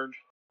hard.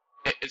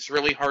 It's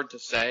really hard to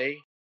say.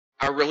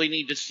 I really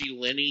need to see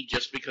Lenny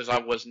just because I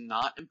was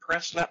not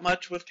impressed that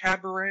much with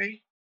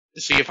Cabaret,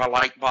 to see if I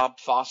like Bob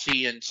Fosse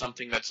in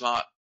something that's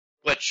not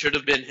what should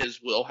have been his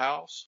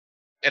wheelhouse.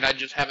 And I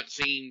just haven't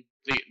seen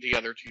the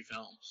other two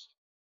films.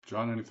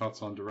 John, any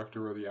thoughts on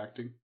director or the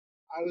acting?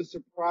 I was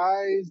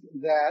surprised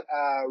that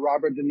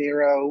Robert De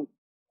Niro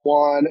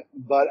won,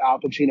 but Al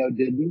Pacino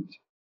didn't.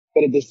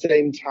 But at the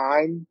same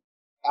time,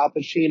 Al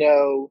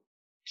Pacino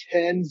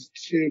tends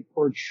to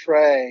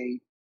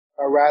portray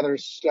a rather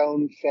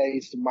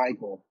stone-faced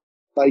Michael.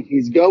 Like,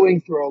 he's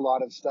going through a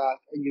lot of stuff,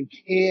 and you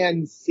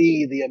can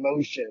see the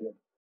emotion,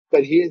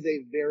 but he is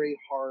a very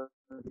hard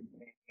man.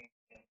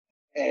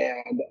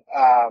 And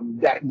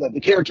the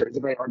character is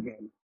a very hard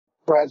man.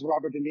 Whereas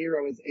Robert De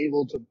Niro is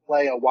able to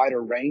play a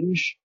wider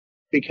range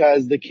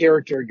because the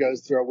character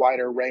goes through a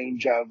wider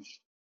range of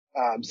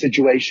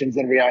situations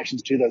and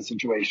reactions to those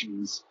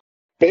situations.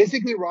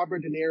 Basically,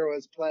 Robert De Niro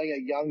is playing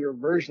a younger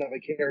version of a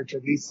character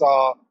we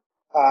saw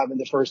in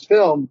the first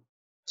film.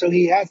 So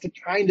he has to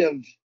kind of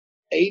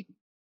ape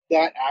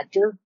that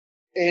actor,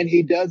 and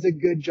he does a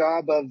good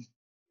job of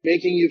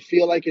making you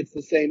feel like it's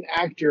the same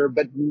actor,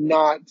 but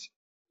make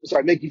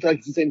you feel like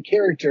it's the same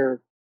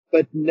character,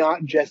 but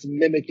not just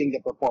mimicking the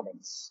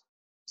performance.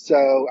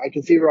 So I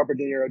can see Robert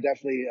De Niro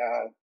definitely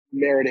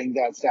meriting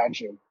that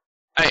statue.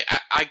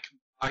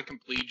 I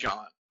complete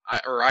John.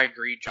 I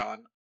agree,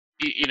 John.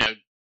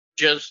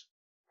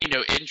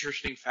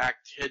 Interesting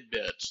fact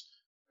tidbits.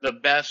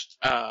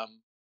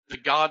 The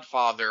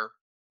Godfather,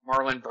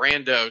 Marlon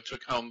Brando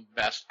took home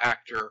Best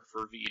Actor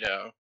for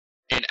Vito,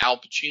 and Al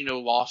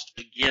Pacino lost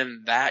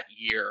again that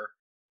year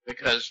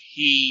because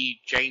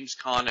James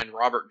Caan, and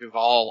Robert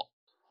Duvall,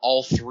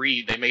 all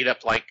three, they made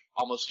up like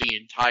almost the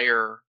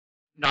entire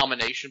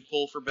nomination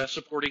pool for Best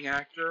Supporting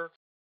Actor,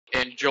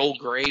 and Joel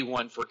Grey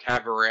won for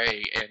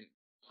Cabaret, and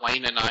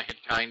Wayne and I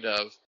had kind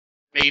of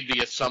made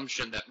the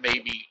assumption that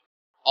maybe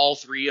all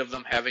three of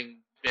them, having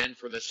been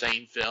for the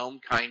same film,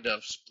 kind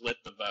of split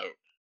the vote.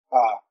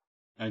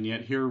 And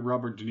yet here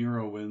Robert De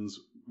Niro wins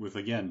with,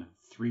 again,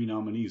 3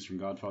 nominees from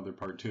Godfather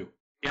Part 2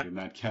 in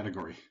that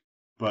category.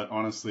 But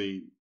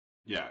honestly,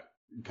 yeah,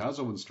 Gazzo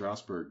and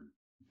Strasberg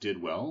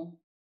did well,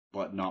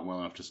 but not well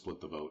enough to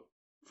split the vote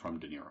from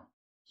De Niro.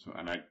 So,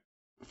 and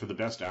for the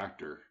Best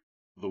Actor,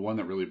 the one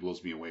that really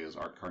blows me away is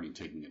Art Carney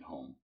taking it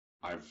home.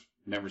 I've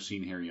never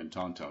seen Harry and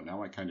Tonto.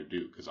 Now I kind of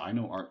do, because I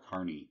know Art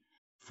Carney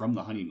from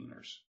The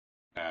Honeymooners,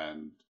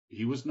 and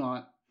he was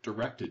not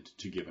directed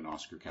to give an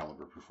Oscar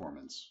caliber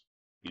performance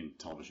in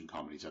television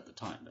comedies at the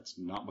time. That's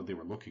not what they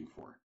were looking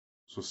for.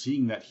 So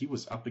seeing that he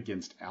was up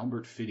against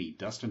Albert Finney,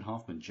 Dustin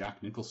Hoffman,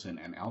 Jack Nicholson,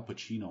 and Al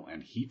Pacino,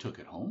 and he took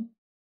it home,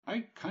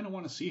 I kind of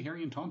want to see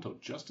Harry and Tonto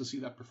just to see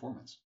that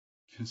performance.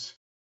 Because,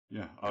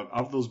 yeah,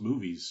 of those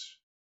movies,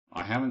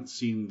 I haven't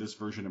seen this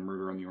version of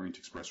Murder on the Orient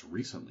Express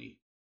recently.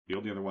 The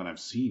only other one I've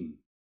seen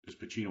is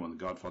Pacino in The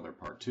Godfather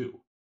Part 2.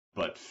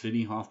 But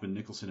Finney, Hoffman,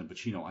 Nicholson, and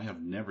Pacino, I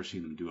have never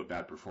seen them do a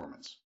bad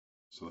performance.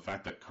 So the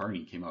fact that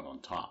Carney came out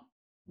on top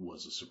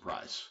was a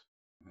surprise.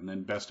 And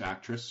then Best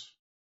Actress,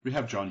 we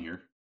have John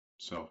here.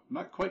 So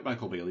not quite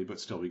Michael Bailey, but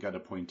still we got to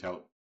point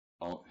out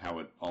how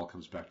it all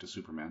comes back to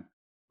Superman.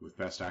 With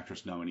Best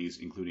Actress nominees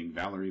including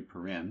Valerie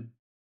Perrin,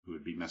 who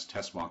would be Miss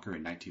Tessmacher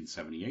in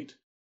 1978,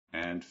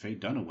 and Faye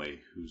Dunaway,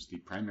 who's the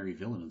primary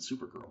villain in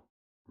Supergirl.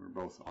 We're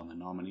both on the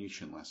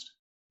nomination list.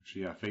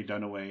 Actually, yeah, Faye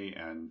Dunaway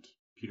and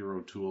Peter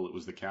O'Toole, it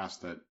was the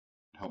cast that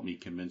helped me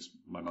convince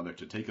my mother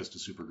to take us to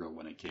Supergirl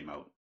when it came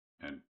out.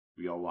 And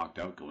we all walked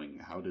out going,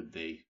 how did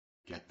they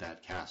get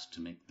that cast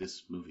to make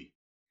this movie?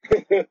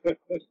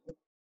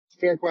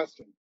 Fair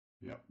question.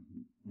 Yeah.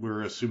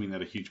 We're assuming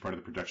that a huge part of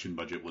the production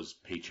budget was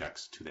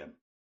paychecks to them.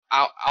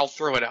 I'll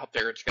throw it out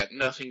there. It's got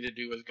nothing to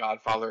do with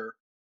Godfather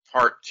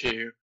Part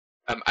 2.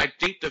 I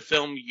think the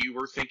film you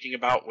were thinking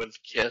about with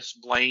Kiss,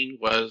 Blaine,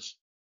 was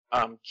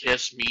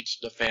Kiss meets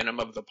the Phantom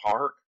of the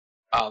Park.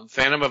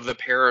 Phantom of the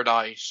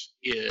Paradise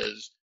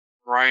is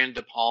Brian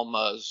De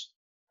Palma's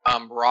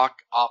rock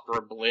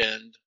opera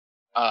blend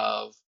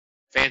of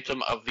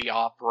Phantom of the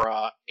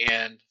Opera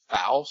and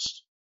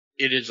Faust.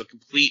 It is a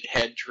complete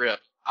head trip.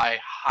 I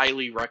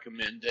highly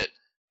recommend it,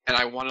 and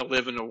I want to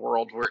live in a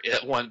world where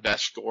it won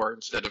Best Score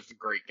instead of The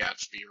Great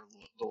Gatsby or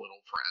The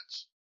Little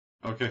Prince.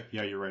 Okay,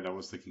 yeah, you're right. I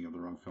was thinking of the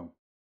wrong film.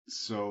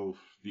 So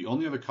the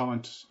only other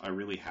comment I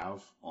really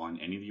have on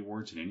any of the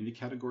awards in any of the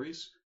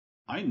categories,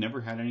 I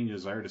never had any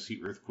desire to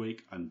see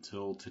Earthquake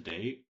until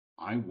today.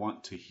 I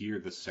want to hear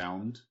the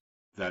sound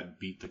that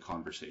beat the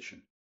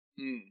conversation.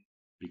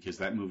 Because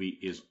that movie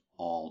is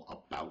all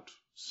about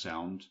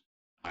sound.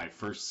 I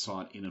first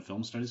saw it in a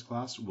film studies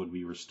class when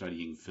we were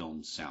studying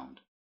film sound.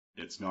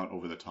 It's not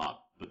over the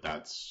top, but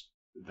that's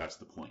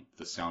the point.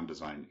 The sound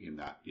design in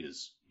that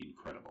is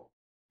incredible.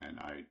 And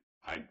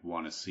I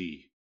want to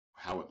see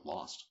how it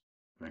lost,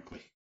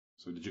 frankly.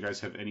 So did you guys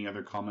have any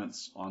other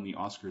comments on the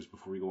Oscars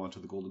before we go on to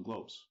the Golden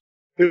Globes?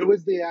 Who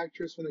was the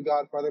actress from The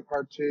Godfather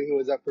Part 2 who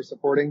was up for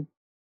supporting?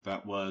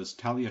 That was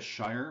Talia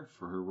Shire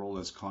for her role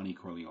as Connie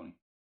Corleone.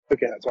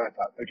 Okay, that's what I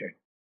thought. Okay.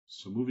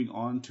 So moving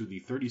on to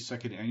the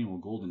 32nd Annual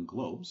Golden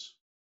Globes.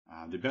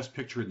 The Best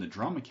Picture in the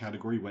Drama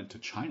category went to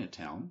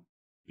Chinatown,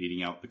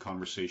 beating out The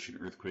Conversation,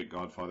 Earthquake,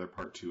 Godfather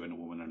Part 2, and A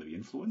Woman Under the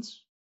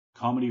Influence.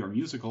 Comedy or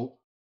musical,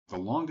 The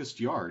Longest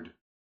Yard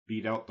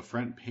beat out The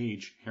Front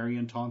Page, Harry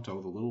and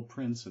Tonto, The Little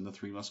Prince, and The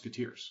Three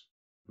Musketeers,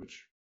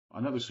 which,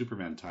 another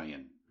Superman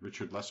tie-in.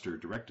 Richard Lester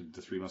directed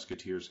The Three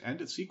Musketeers and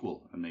its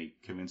sequel, and they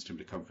convinced him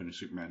to come finish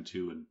Superman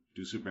 2 and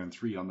do Superman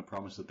 3 on the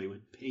promise that they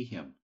would pay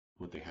him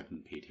what they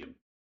hadn't paid him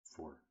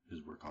for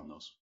his work on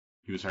those.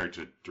 He was hired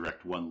to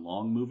direct one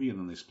long movie, and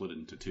then they split it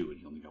into two, and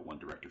he only got one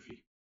director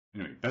fee.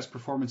 Anyway, Best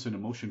Performance in a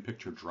Motion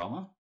Picture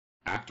Drama.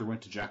 Actor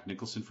went to Jack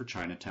Nicholson for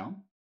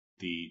Chinatown.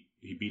 He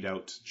beat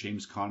out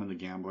James Caan in The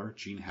Gambler,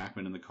 Gene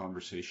Hackman in The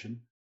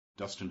Conversation,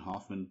 Dustin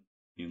Hoffman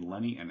in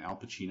Lenny, and Al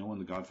Pacino in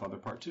The Godfather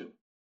Part 2.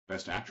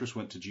 Best Actress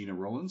went to Gina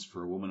Rowlands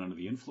for A Woman Under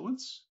the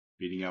Influence,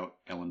 beating out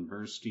Ellen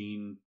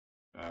Burstyn,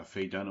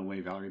 Faye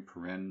Dunaway, Valerie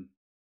Perrin,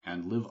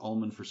 and Liv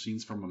Ullmann for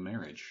Scenes from a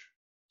Marriage.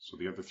 So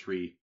the other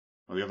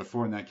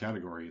four in that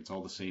category, it's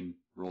all the same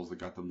roles that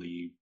got them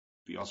the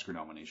Oscar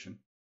nomination.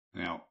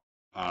 Now,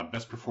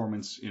 Best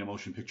Performance in a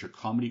Motion Picture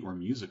Comedy or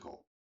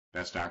Musical.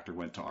 Best Actor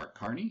went to Art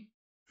Carney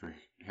for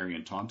Harry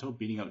and Tonto,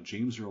 beating out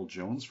James Earl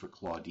Jones for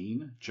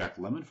Claudine, Jack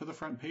Lemmon for The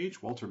Front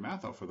Page, Walter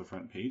Matthau for The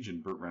Front Page,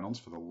 and Burt Reynolds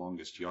for The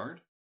Longest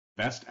Yard.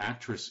 Best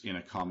Actress in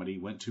a Comedy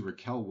went to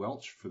Raquel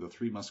Welch for The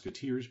Three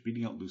Musketeers,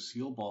 beating out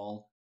Lucille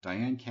Ball,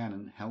 Diane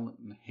Cannon,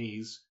 Helen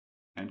Hayes,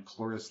 and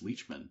Cloris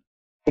Leachman.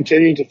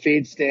 Continuing to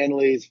feed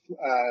Stanley's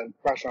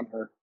crush on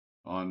her.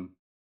 On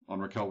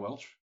Raquel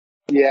Welch?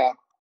 Yeah.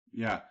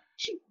 Yeah.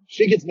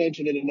 She gets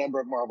mentioned in a number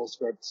of Marvel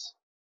scripts.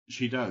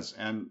 She does,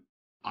 and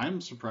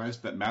I'm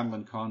surprised that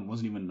Madeline Kahn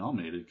wasn't even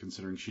nominated,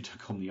 considering she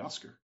took home the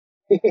Oscar.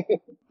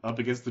 Up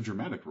against the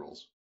dramatic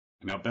roles.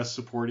 Now, Best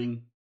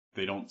Supporting,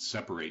 they don't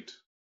separate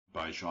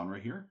by genre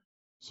here.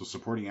 So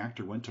Supporting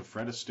Actor went to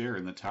Fred Astaire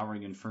in The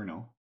Towering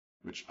Inferno,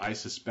 which I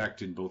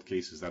suspect in both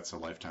cases that's a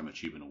Lifetime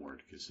Achievement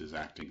Award, because his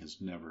acting has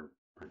never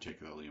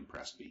particularly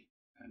impressed me,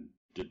 and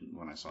didn't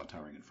when I saw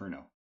Towering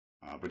Inferno.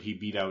 But he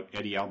beat out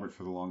Eddie Albert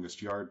for The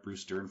Longest Yard,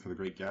 Bruce Dern for The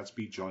Great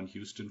Gatsby, John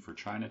Huston for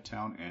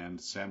Chinatown, and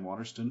Sam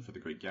Waterston for The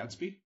Great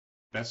Gatsby.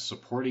 Best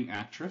Supporting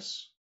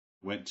Actress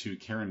went to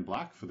Karen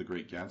Black for The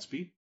Great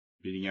Gatsby,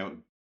 beating out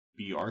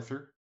Bea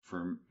Arthur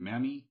for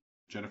Mammy,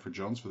 Jennifer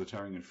Jones for The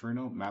Towering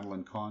Inferno,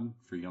 Madeline Kahn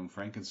for Young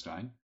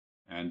Frankenstein,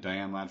 and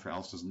Diane Ladd for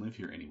Alice Doesn't Live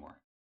Here Anymore.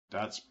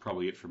 That's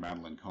probably it for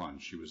Madeline Kahn.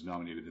 She was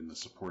nominated in the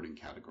supporting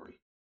category.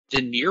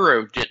 De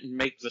Niro didn't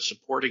make the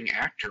supporting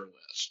actor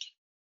list.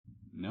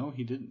 No,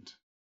 he didn't.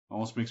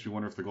 Almost makes me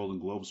wonder if the Golden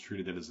Globes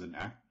treated it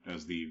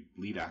as the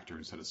lead actor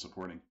instead of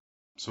supporting.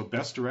 So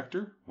Best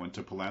Director went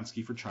to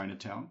Polanski for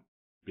Chinatown,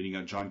 beating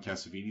out John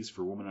Cassavetes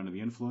for Woman Under the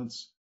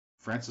Influence.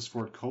 Francis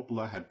Ford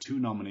Coppola had 2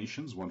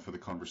 nominations, one for The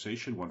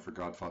Conversation, one for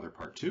Godfather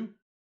Part 2,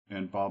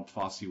 and Bob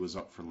Fosse was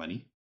up for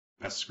Lenny.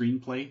 Best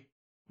Screenplay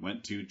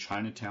went to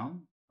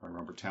Chinatown by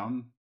Robert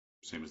Towne,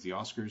 same as the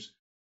Oscars,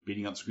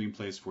 beating out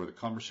screenplays for The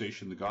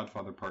Conversation, The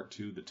Godfather Part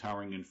 2, The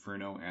Towering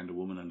Inferno, and A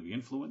Woman Under the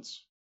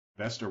Influence.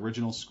 Best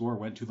Original Score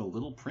went to The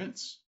Little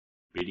Prince,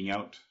 beating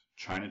out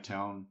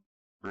Chinatown,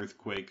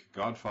 Earthquake,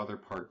 Godfather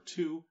Part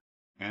 2,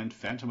 and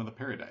Phantom of the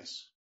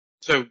Paradise.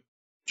 So,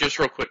 just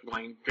real quick,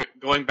 Blaine,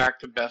 going back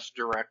to Best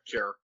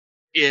Director,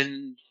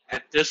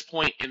 at this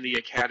point in the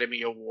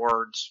Academy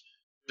Awards,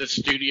 the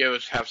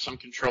studios have some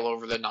control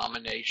over the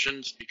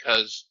nominations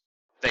because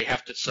they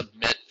have to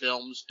submit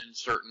films in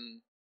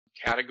certain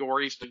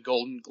categories. The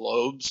Golden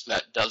Globes,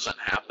 that doesn't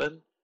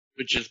happen,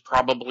 which is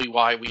probably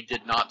why we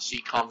did not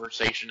see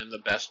Conversation in the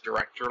Best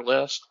Director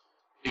list,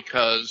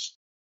 because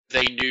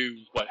they knew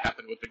what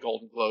happened with the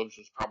Golden Globes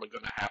was probably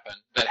going to happen.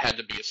 That had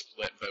to be a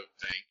split vote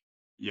thing.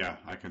 Yeah,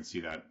 I can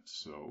see that.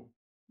 So,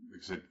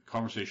 like I said,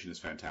 Conversation is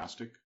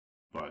fantastic,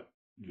 but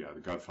yeah, The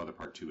Godfather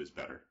Part 2 is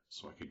better,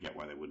 so I could get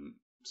why they wouldn't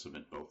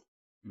submit both.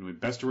 Anyway,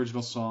 Best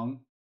Original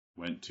Song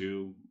went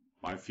to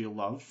I Feel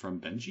Love from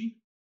Benji,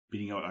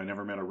 beating out I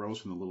Never Met a Rose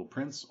from The Little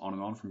Prince, On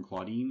and On from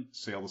Claudine,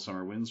 Sail the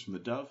Summer Winds from The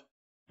Dove,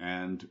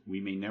 and We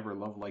May Never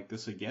Love Like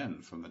This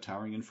Again from The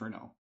Towering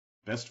Inferno.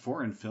 Best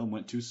Foreign Film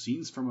went to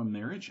Scenes from a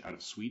Marriage out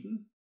of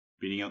Sweden,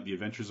 beating out The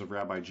Adventures of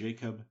Rabbi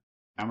Jacob,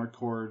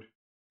 Amarcord,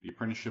 The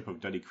Apprenticeship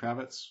of Duddy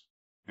Kravitz,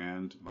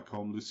 and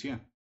Lacombe Lucien.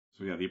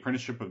 So yeah, The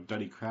Apprenticeship of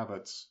Duddy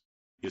Kravitz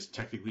is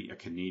technically a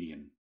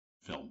Canadian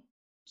film.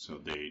 So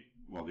the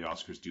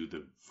Oscars do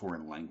the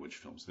foreign language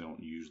films. They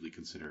don't usually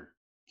consider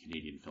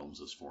Canadian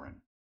films as foreign,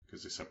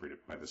 because they separate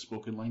it by the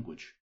spoken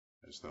language,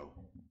 as though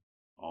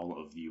all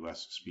of the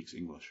US speaks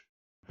English.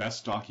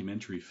 Best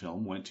Documentary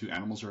Film went to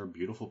Animals Are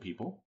Beautiful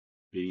People,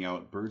 beating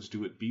out Birds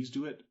Do It, Bees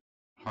Do It,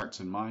 Hearts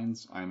and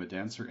Minds, I Am a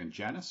Dancer, and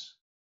Janice.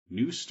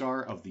 New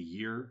Star of the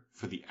Year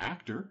for the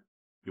actor,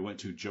 it went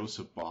to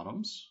Joseph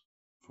Bottoms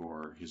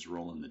for his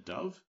role in The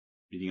Dove,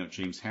 beating out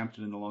James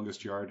Hampton in The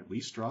Longest Yard,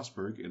 Lee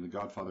Strasberg in The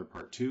Godfather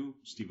Part 2,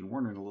 Stephen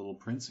Warner in The Little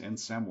Prince, and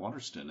Sam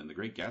Waterston in The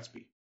Great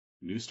Gatsby.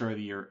 New Star of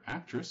the Year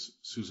actress,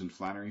 Susan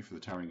Flannery for The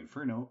Towering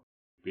Inferno,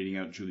 beating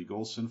out Julie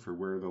Golson for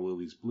Where the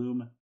Lilies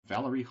Bloom,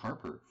 Valerie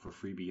Harper for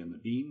Freebie and the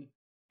Bean,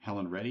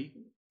 Helen Reddy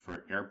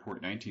for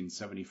Airport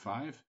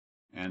 1975,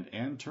 and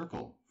Ann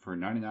Turkle for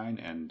 99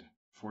 and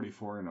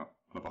 44 and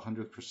of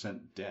 100%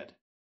 Dead.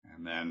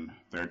 And then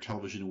their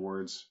television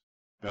awards,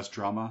 Best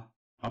Drama,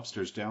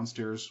 Upstairs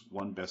Downstairs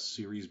won Best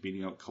Series,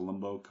 beating out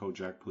Columbo,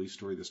 Kojak, Police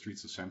Story, The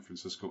Streets of San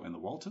Francisco, and The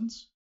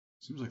Waltons.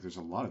 Seems like there's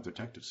a lot of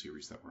detective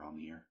series that were on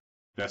the air.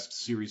 Best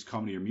Series,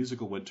 Comedy or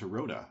Musical went to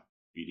Rhoda,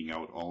 beating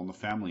out All in the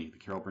Family, The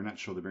Carol Burnett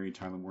Show, The Mary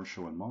Tyler Moore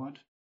Show, and Maude.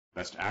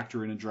 Best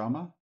Actor in a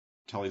Drama,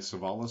 Telly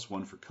Savalas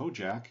won for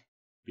Kojak,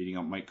 beating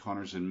out Mike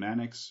Connors in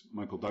Mannix,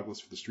 Michael Douglas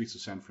for The Streets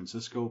of San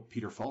Francisco,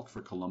 Peter Falk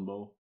for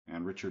Columbo,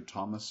 and Richard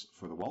Thomas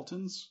for The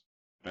Waltons.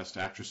 Best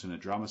Actress in a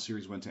Drama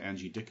Series went to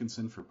Angie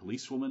Dickinson for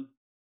Policewoman,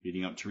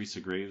 beating out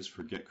Teresa Graves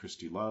for Get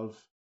Christy Love,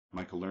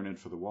 Michael Learned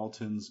for The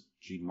Waltons,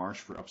 Jean Marsh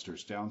for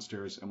Upstairs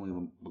Downstairs, Emily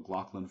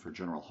McLaughlin for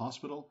General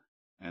Hospital,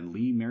 and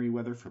Lee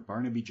Merriweather for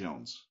Barnaby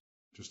Jones,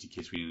 just in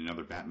case we need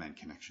another Batman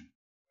connection.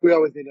 We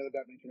always need another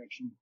Batman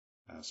connection.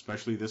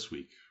 Especially this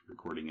week,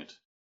 recording it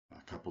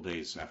a couple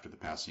days after the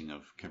passing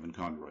of Kevin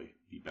Conroy,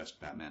 the best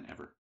Batman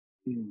ever.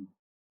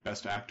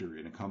 Best Actor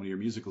in a Comedy or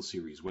Musical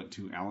Series went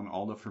to Alan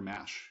Alda for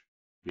MASH,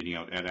 beating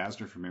out Ed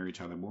Asner for Mary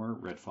Tyler Moore,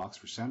 Red Fox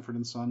for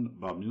Sanford & Son,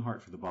 Bob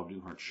Newhart for The Bob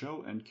Newhart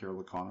Show, and Carol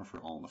O'Connor for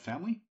All in the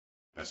Family.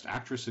 Best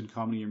Actress in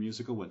Comedy or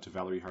Musical went to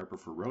Valerie Harper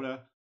for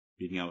Rhoda,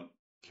 beating out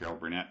Carol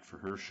Burnett for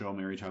her show,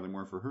 Mary Tyler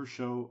Moore for her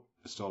show,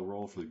 Estelle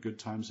Roll for The Good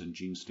Times, and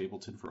Gene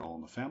Stapleton for All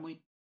in the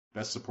Family.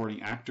 Best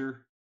Supporting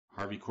Actor,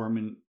 Harvey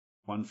Korman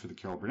won for The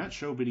Carol Burnett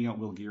Show, beating out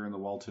Will Geer and The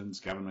Waltons,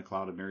 Gavin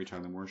MacLeod and Mary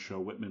Tyler Moore Show,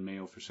 Whitman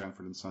Mayo for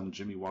Sanford & Son,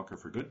 Jimmy Walker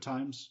for Good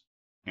Times.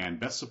 And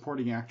Best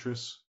Supporting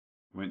Actress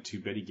went to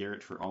Betty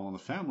Garrett for All in the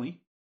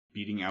Family,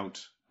 beating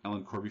out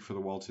Ellen Corby for The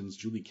Waltons,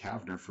 Julie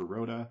Kavner for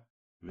Rhoda,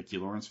 Vicki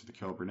Lawrence for The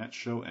Carol Burnett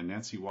Show, and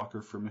Nancy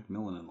Walker for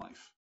Macmillan in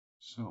Life.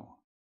 So,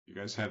 you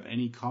guys have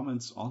any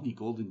comments on the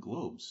Golden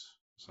Globes,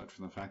 aside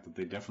from the fact that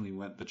they definitely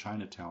went the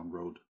Chinatown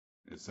road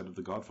instead of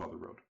the Godfather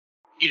road?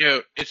 You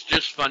know, it's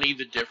just funny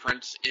the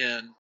difference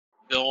in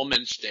film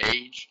and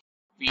stage.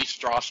 V.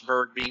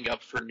 Strasberg being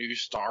up for New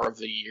Star of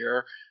the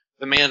Year.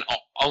 The man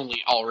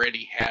only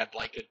already had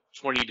like a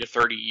 20 to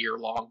 30 year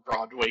long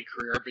Broadway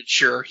career, but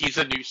sure, he's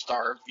a New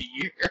Star of the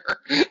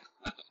Year.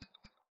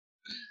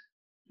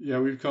 Yeah,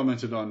 we've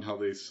commented on how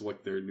they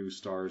select their new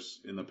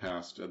stars in the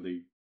past and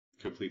the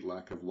complete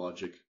lack of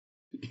logic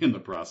in the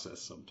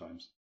process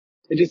sometimes.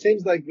 It just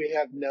seems like we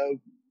have no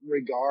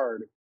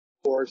regard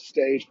for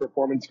stage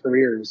performance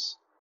careers,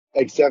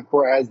 except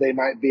for as they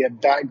might be a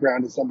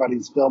background to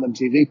somebody's film and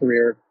TV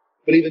career.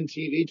 But even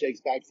TV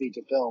takes backseat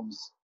to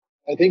films.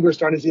 I think we're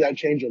starting to see that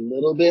change a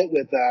little bit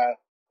with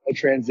a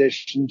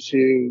transition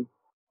to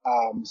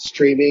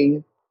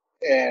streaming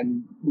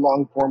and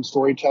long-form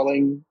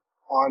storytelling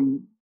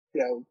on,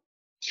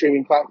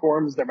 streaming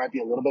platforms. There might be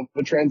a little bit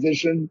of a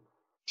transition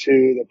to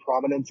the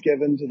prominence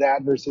given to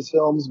that versus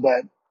films.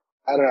 But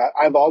I don't know.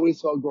 I've always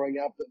felt growing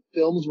up that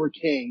films were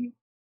king,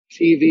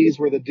 TVs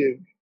were the duke,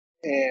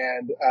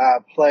 and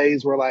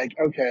plays were like,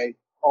 okay,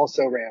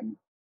 also ran.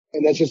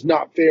 And that's just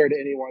not fair to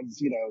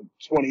anyone's,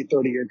 20,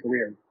 30-year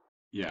career.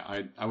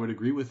 Yeah, I would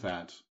agree with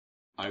that.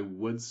 I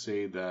would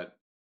say that,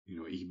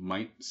 he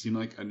might seem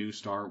like a new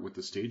star with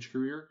a stage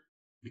career,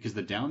 because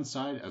the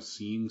downside of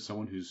seeing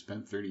someone who's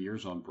spent 30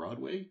 years on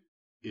Broadway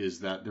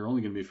is that they're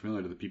only going to be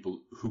familiar to the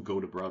people who go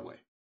to Broadway.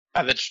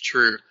 That's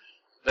true.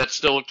 That's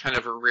still kind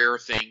of a rare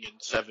thing in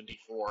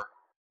 74.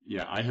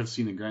 Yeah, I have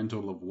seen a grand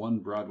total of one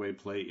Broadway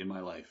play in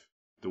my life.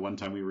 The one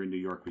time we were in New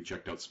York, we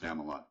checked out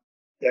Spamalot.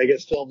 Yeah, I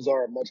guess films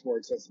are much more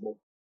accessible.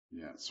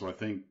 Yeah, so I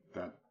think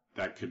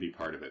that could be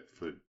part of it.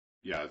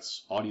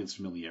 It's audience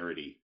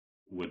familiarity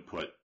would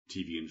put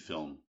TV and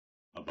film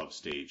above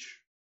stage,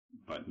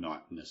 but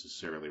not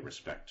necessarily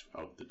respect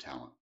of the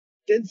talent.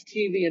 Since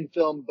TV and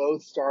film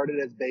both started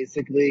as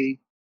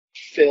basically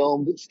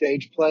filmed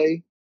stage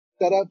play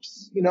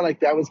setups,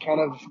 that was kind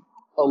of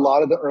a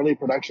lot of the early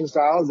production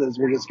styles is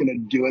we're just going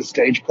to do a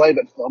stage play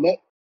but film it.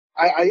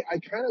 I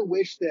kind of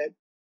wish that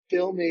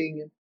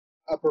filming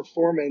a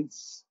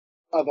performance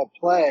of a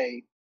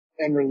play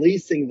and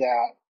releasing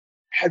that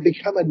had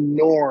become a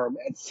norm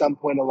at some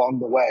point along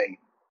the way.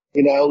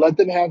 Let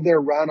them have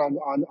their run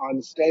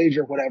on stage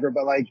or whatever,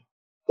 but like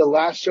the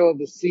last show of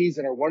the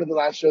season or one of the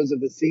last shows of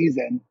the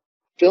season,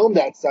 film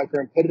that sucker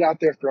and put it out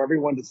there for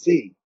everyone to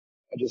see.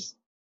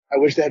 I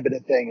wish that had been a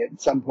thing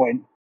at some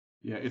point.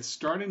 Yeah, it's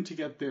starting to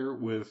get there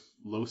with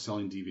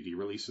low-selling DVD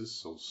releases,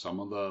 so some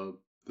of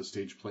the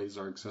stage plays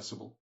are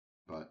accessible,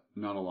 but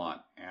not a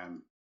lot.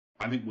 And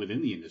I think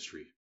within the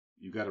industry,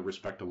 you've got to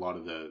respect a lot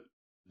of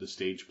the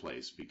stage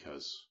plays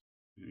because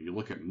you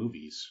look at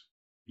movies,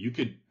 you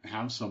could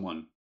have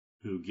someone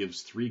who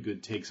gives 3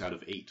 good takes out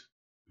of 8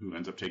 who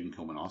ends up taking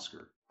home an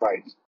Oscar.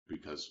 Right.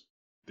 Because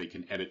they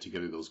can edit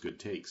together those good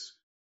takes.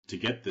 To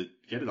get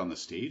it on the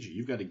stage,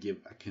 you've got to give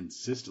a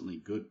consistently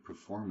good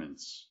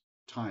performance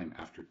time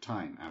after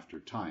time after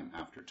time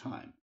after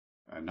time,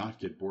 and not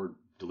get bored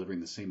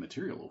delivering the same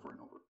material over and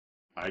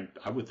over.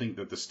 I would think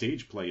that the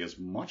stage play is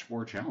much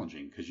more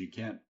challenging because you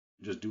can't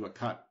just do a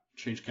cut,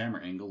 change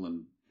camera angle,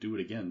 and do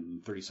it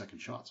again in 30-second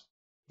shots.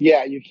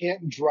 Yeah, you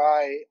can't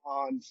dry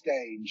on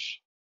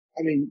stage.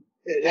 I mean,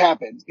 it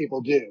happens.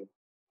 People do.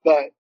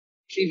 But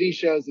TV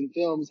shows and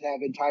films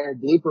have entire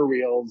blooper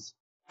reels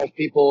of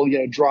people,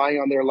 drawing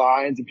on their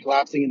lines and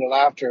collapsing into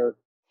laughter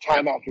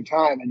time after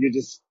time. And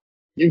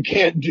you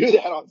can't do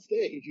that on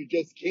stage. You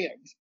just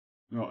can't.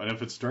 No, and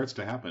if it starts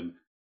to happen,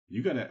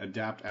 you got to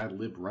adapt, ad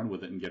lib, run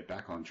with it, and get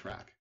back on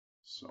track.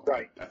 So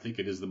right. I think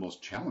it is the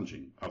most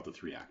challenging of the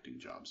 3 acting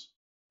jobs,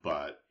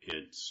 but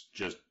it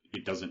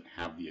doesn't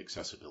have the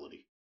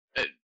accessibility.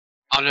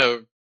 On a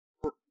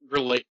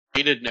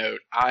related note,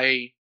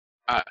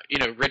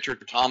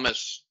 Richard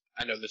Thomas,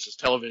 I know this is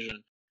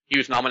television, he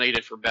was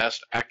nominated for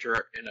Best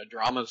Actor in a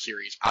Drama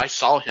Series. I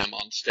saw him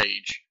on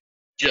stage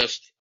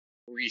just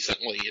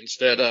recently.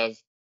 Instead of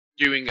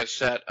doing a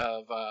set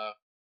of,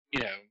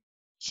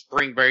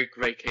 spring break,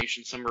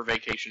 vacation, summer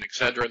vacation,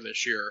 etc.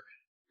 this year,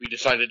 we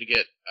decided to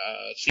get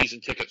season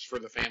tickets for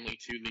the family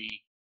to the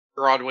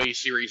Broadway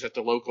series at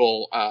the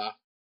local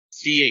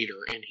theater,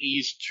 and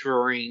he's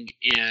touring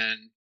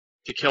in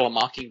To Kill a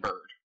Mockingbird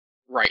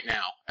right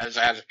now as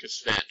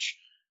Atticus Finch.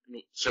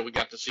 So we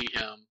got to see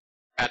him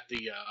at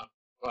the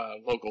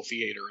local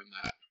theater in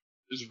that.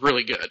 It was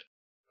really good.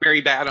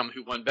 Mary Badham,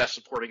 who won Best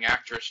Supporting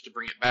Actress, to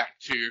bring it back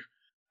to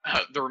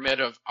the remit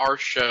of our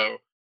show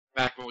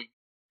back when we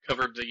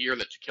covered the year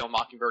that To Kill a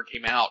Mockingbird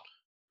came out,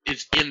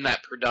 is in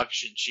that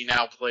production. She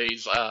now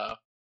plays, I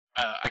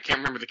can't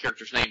remember the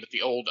character's name, but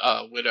the old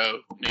widow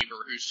neighbor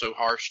who's so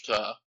harsh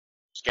to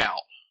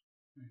Scout.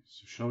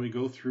 So shall we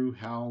go through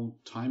how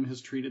time has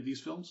treated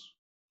these films?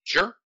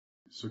 Sure.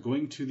 So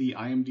going to the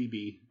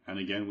IMDb, and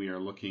again we are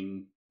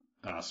looking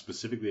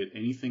specifically at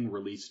anything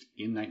released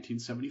in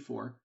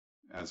 1974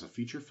 as a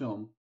feature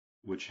film,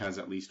 which has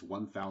at least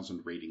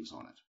 1,000 ratings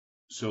on it.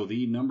 So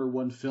the number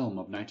 1 film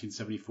of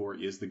 1974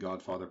 is The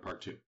Godfather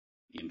Part 2.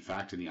 In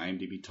fact, in the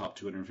IMDb Top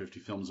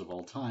 250 Films of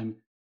All Time,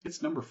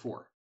 it's number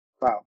 4.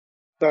 Wow.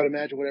 So I'd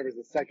imagine whatever's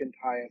the second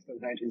highest of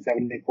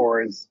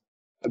 1974 is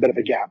a bit of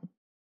a gap.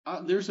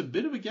 There's a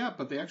bit of a gap,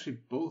 but they actually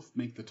both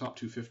make the Top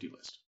 250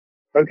 list.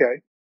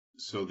 Okay.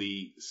 So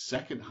the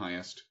second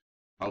highest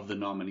of the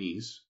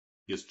nominees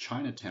is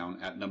Chinatown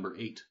at number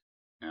 8,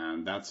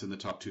 and that's in the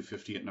Top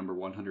 250 at number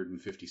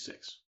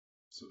 156.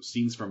 So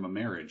Scenes from a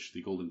Marriage,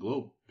 the Golden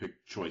Globe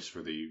choice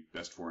for the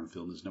Best Foreign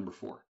Film, is number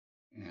 4.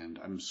 And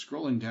I'm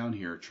scrolling down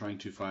here trying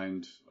to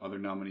find other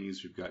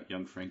nominees. We've got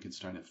Young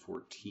Frankenstein at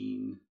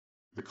 14.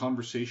 The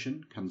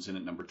Conversation comes in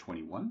at number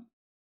 21.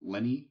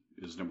 Lenny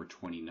is number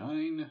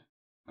 29.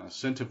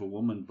 Scent of a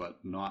Woman, but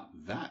Not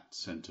That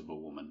Scent of a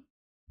Woman,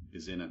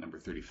 is in at number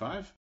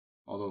 35.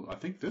 Although I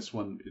think this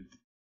one, it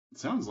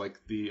sounds like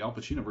the Al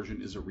Pacino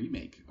version is a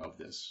remake of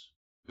this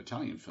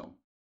Italian film.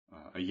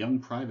 A young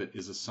private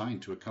is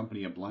assigned to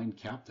accompany a blind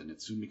captain.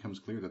 It soon becomes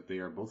clear that they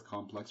are both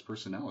complex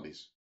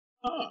personalities.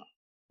 Oh,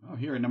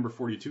 here at number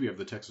 42, we have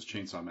the Texas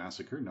Chainsaw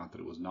Massacre. Not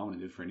that it was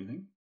nominated for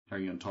anything.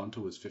 Harry and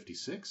Tonto is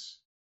 56.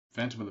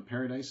 Phantom of the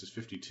Paradise is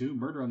 52.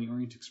 Murder on the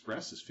Orient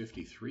Express is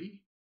 53.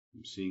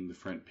 I'm seeing the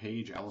front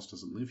page. Alice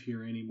Doesn't Live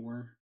Here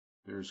Anymore.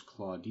 There's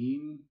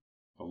Claudine.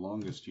 The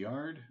Longest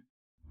Yard.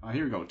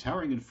 Here we go.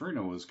 Towering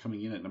Inferno is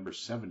coming in at number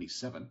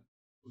 77.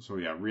 So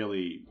yeah,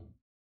 really,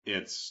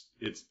 it's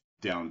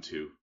down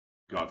to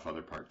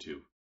Godfather Part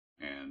 2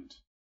 and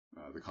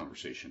The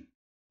Conversation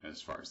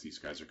as far as these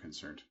guys are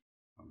concerned.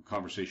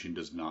 Conversation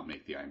does not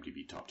make the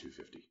IMDb Top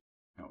 250.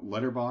 Now,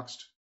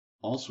 Letterboxd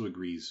also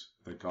agrees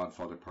that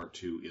Godfather Part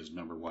 2 is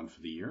number 1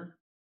 for the year,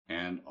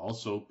 and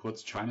also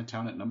puts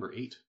Chinatown at number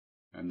 8.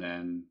 And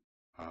then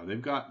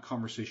they've got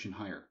Conversation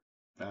higher.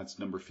 That's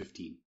number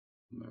 15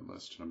 on their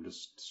list. And I'm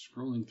just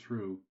scrolling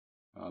through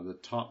the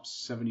top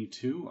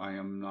 72. I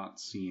am not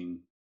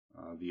seeing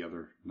the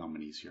other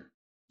nominees here.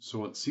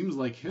 So it seems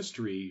like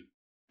history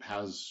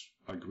has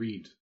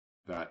agreed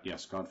that,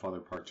 yes,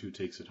 Godfather Part 2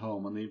 takes it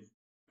home, and they've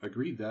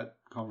agreed that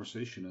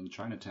Conversation and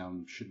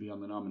Chinatown should be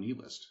on the nominee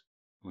list.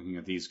 Looking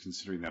at these,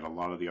 considering that a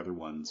lot of the other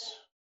ones,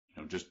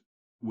 just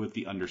with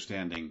the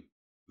understanding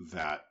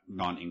that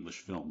non-English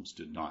films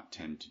did not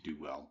tend to do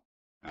well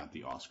at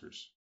the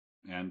Oscars,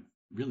 and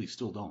really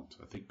still don't.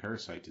 I think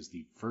Parasite is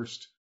the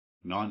first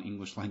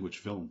non-English language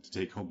film to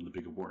take home the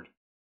big award.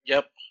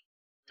 Yep,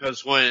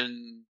 because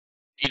when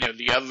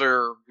the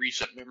other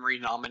recent memory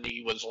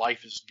nominee was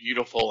Life is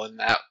Beautiful, and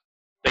that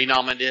they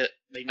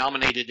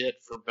nominated it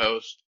for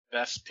both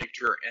Best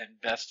Picture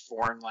and Best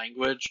Foreign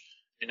Language,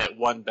 and it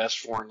won Best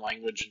Foreign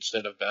Language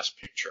instead of Best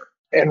Picture.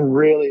 And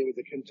really, it was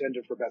a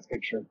contender for Best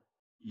Picture.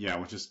 Yeah,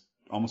 which is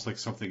almost like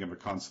something of a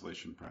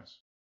consolation prize.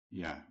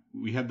 Yeah,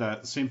 we had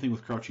the same thing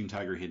with Crouching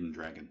Tiger, Hidden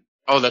Dragon.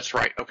 Oh, that's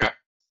right. Okay.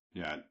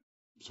 Yeah,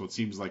 so it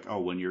seems like,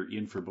 when you're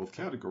in for both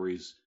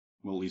categories,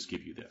 we'll at least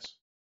give you this.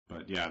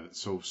 But yeah,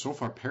 so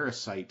far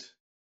Parasite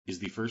is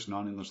the first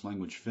non-English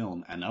language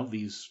film, and of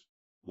these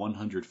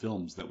 100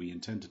 films that we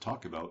intend to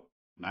talk about,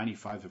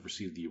 95 have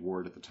received the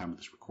award at the time of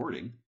this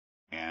recording,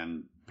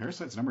 and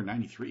Parasite's number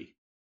 93.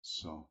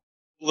 So,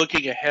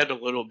 looking ahead a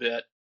little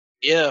bit,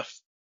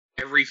 if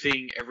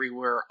Everything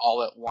Everywhere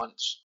All at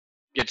Once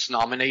gets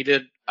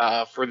nominated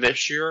for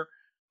this year,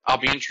 I'll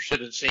be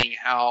interested in seeing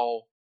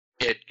how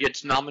it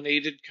gets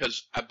nominated,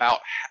 because about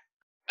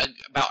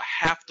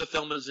half the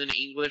film is in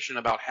English and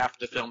about half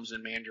the film is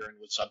in Mandarin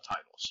with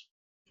subtitles.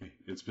 Okay.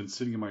 It's been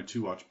sitting in my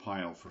to-watch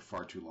pile for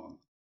far too long.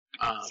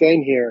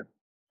 Same here.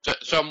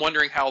 So I'm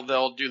wondering how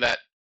they'll do that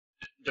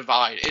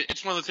divide.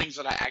 It's one of the things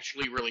that I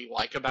actually really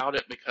like about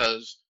it,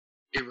 because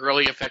it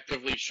really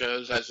effectively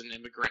shows, as an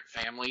immigrant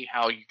family,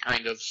 how you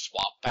kind of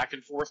swap back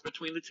and forth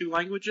between the two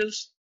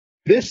languages.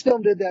 This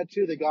film did that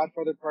too, The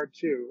Godfather Part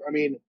 2. I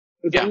mean,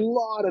 there's a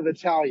lot of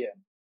Italian.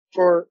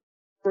 For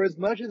as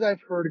much as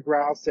I've heard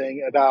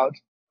grousing about,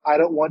 I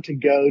don't want to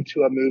go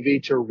to a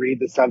movie to read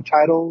the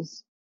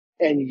subtitles,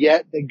 and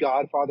yet The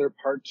Godfather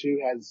Part 2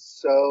 has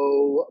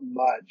so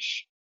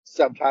much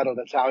subtitled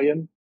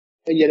Italian,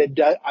 and yet it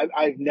does.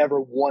 I've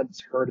never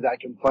once heard that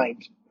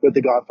complaint with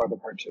The Godfather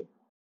Part 2.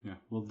 Yeah,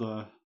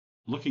 well,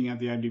 looking at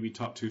the IMDb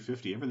Top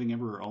 250, Everything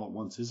Everywhere All at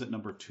Once is at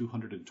number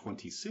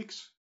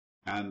 226,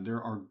 and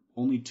there are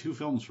only 2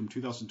 films from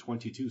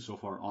 2022 so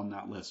far on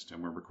that list,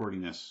 and we're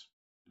recording this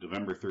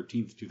November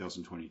 13th,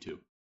 2022.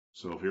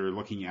 So if you're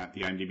looking at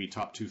the IMDb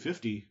Top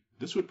 250,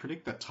 this would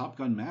predict that Top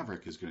Gun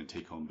Maverick is going to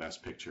take home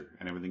Best Picture,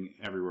 and Everything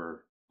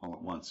Everywhere All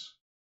at Once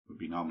would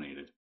be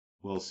nominated.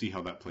 We'll see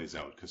how that plays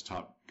out, because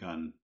Top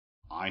Gun,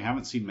 I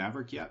haven't seen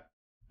Maverick yet,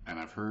 and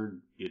I've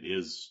heard it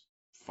is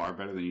far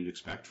better than you'd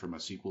expect from a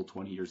sequel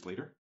 20 years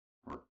later.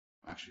 Or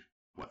actually,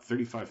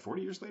 35,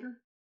 40 years later?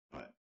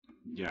 But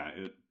yeah,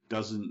 it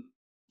doesn't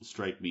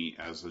strike me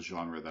as a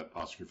genre that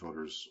Oscar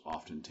voters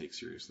often take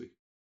seriously.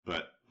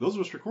 But those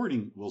of us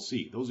recording will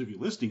see. Those of you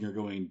listening are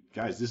going,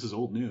 guys, this is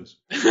old news.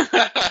 All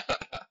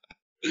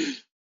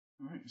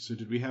right, so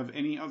did we have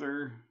any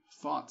other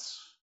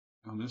thoughts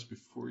on this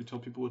before we tell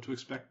people what to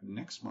expect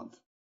next month?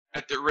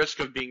 At the risk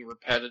of being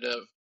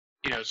repetitive,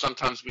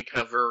 sometimes we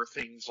cover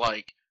things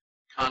like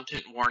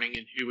content warning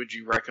and who would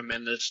you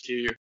recommend this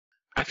to.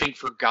 I think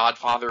for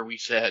Godfather, we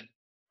said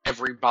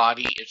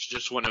everybody, it's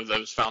just one of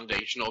those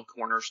foundational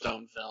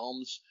cornerstone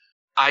films.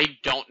 I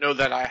don't know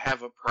that I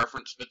have a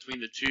preference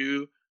between the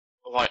two.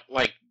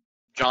 Like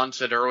John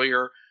said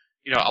earlier,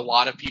 a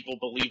lot of people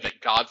believe that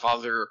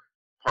Godfather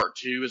Part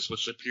 2 is the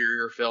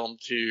superior film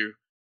to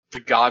The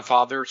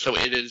Godfather, so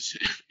it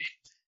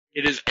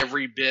is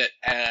every bit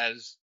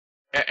as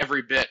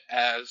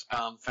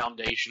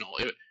foundational.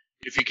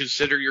 If you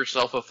consider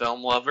yourself a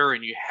film lover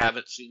and you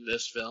haven't seen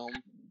this film,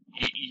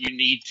 you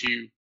need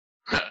to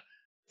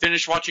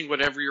finish watching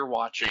whatever you're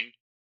watching.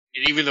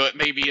 And even though it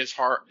may be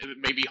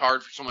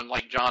hard for someone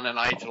like John and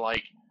I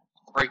to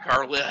break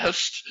our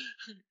list,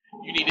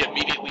 you need to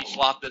immediately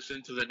slot this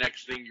into the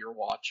next thing you're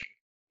watching.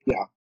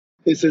 Yeah.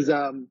 This is,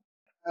 I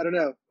don't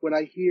know, when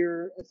I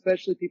hear,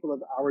 especially people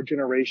of our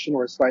generation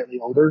or slightly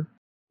older,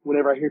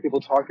 whenever I hear people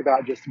talk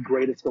about just the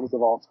greatest films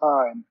of all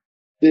time,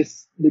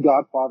 The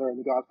Godfather and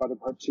The Godfather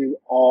Part 2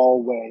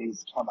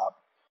 always come up.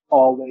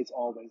 Always,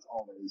 always,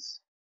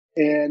 always.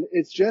 And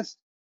it's just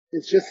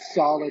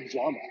solid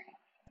drama.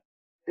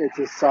 It's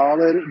a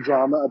solid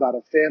drama about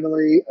a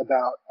family,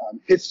 about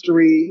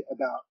history,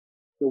 about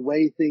the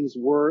way things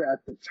were at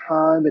the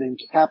time. It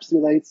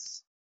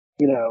encapsulates,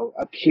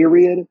 a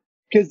period.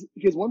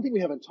 Because one thing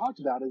we haven't talked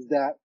about is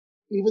that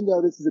even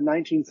though this is a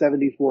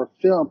 1974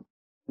 film,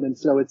 and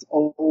so it's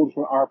old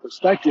from our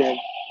perspective,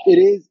 it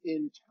is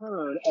in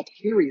turn a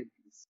period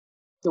piece.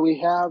 So we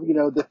have,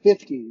 the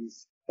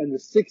 50s and the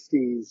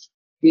 60s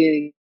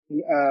being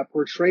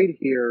portrayed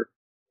here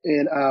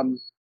in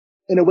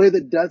a way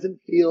that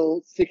doesn't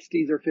feel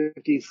 60s or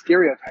 50s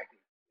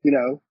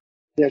stereotyping.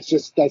 That's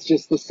just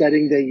the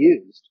setting they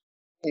used.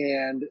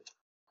 And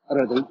I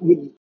don't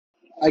know,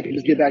 I could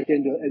just get back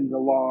into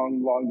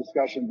long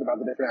discussions about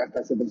the different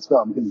aspects of this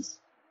film, because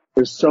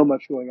there's so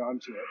much going on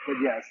to it. But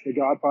yes, The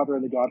Godfather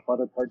and The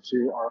Godfather Part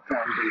 2 are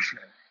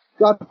foundational.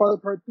 Godfather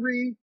Part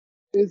 3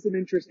 is an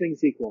interesting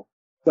sequel,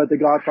 but The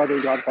Godfather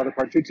and Godfather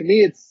Part 2, to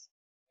me,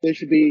 they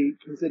should be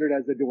considered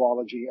as a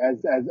duology,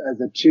 as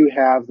the two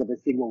halves of a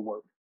single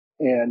work.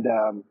 And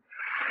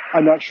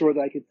I'm not sure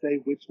that I could say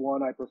which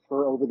one I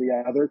prefer over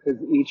the other,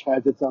 because each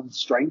has its own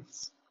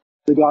strengths.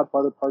 The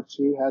Godfather Part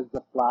 2 has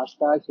the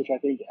flashbacks, which I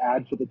think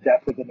add to the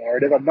depth of the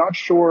narrative. I'm not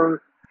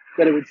sure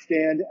that it would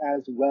stand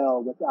as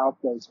well without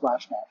those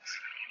flashbacks.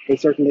 They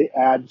certainly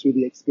add to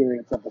the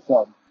experience of the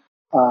film.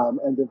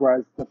 And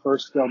whereas the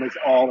first film is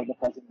all in the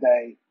present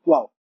day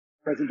of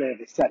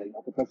the setting,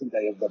 not the present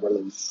day of the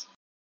release.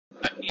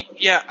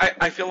 Yeah,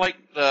 I feel like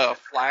the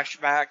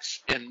flashbacks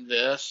in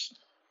this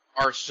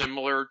are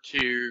similar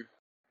to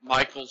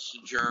Michael's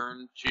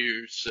sojourn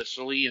to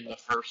Sicily in the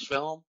first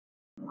film.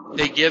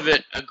 They give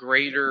it a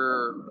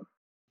greater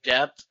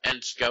depth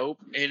and scope,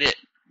 and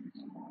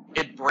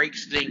it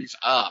breaks things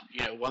up.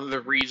 One of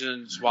the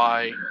reasons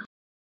why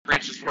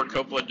Francis Ford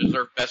Coppola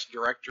deserved Best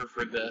Director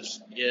for this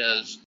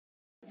is,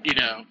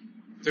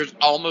 there's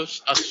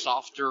almost a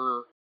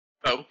softer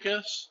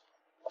focus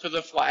to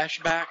the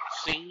flashback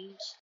scenes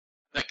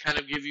that kind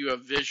of give you a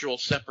visual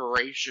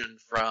separation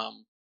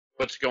from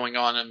what's going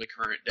on in the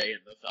current day in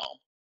the film.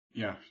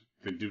 Yeah,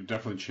 they do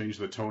definitely change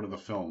the tone of the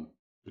film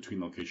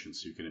between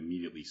locations, so you can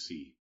immediately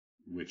see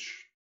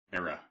which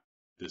era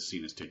this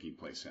scene is taking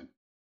place in.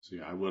 So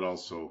yeah, I would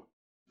also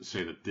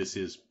say that this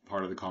is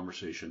part of the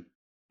conversation.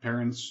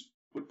 Parents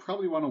would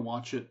probably want to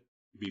watch it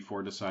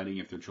before deciding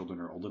if their children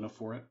are old enough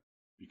for it,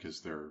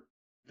 because there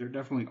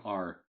definitely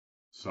are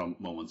some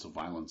moments of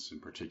violence in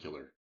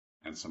particular,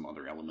 and some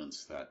other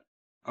elements that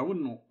I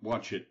wouldn't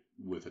watch it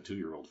with a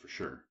 2-year-old for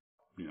sure.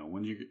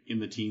 When you're in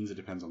the teens, it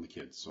depends on the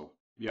kids. So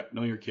yeah,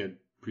 know your kid,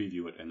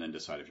 preview it, and then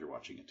decide if you're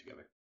watching it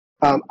together.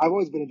 I've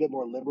always been a bit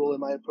more liberal in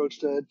my approach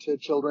to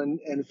children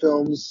and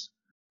films.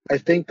 I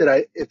think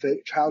that if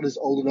a child is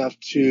old enough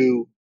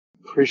to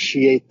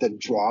appreciate the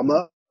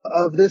drama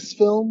of this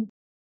film,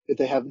 if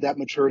they have that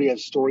maturity of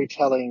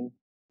storytelling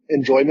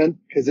enjoyment,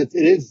 because it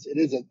is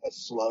a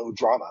slow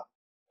drama,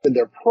 then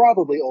they're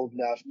probably old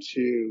enough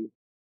to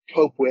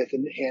cope with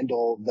and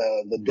handle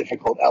the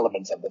difficult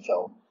elements of the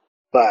film.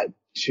 But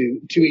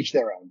to each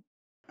their own.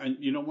 And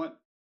you know what?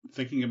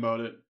 Thinking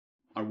about it,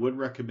 I would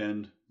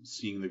recommend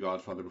seeing The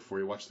Godfather before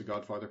you watch The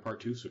Godfather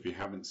Part 2. So if you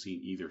haven't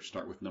seen either,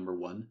 start with number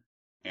 1.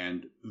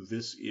 And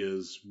this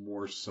is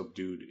more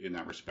subdued in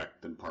that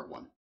respect than Part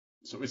 1.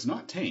 So it's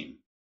not tame.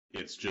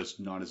 It's just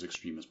not as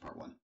extreme as Part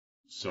 1.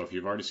 So if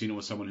you've already seen it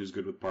with someone who's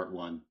good with Part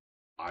 1,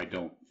 I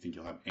don't think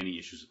you'll have any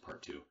issues with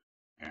Part 2.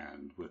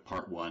 And with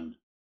Part 1,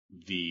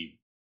 the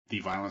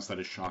violence that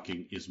is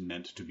shocking is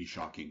meant to be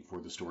shocking for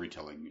the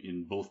storytelling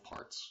in both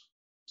parts.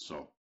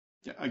 So,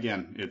 yeah,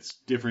 again, it's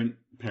different.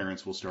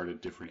 Parents will start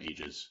at different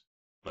ages.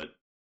 But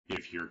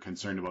if you're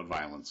concerned about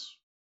violence,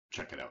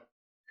 check it out.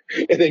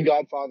 And then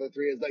Godfather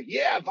 3 is like,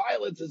 yeah,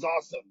 violence is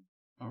awesome.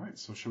 All right,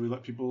 so shall we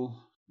let people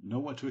know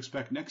what to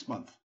expect next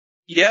month?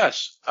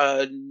 Yes,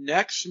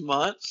 next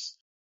month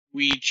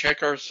we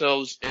check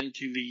ourselves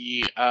into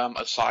the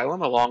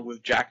asylum along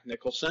with Jack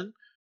Nicholson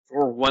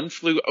for One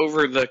Flew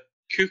Over the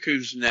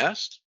Cuckoo's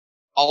Nest.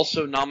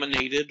 Also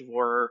nominated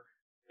were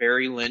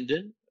Barry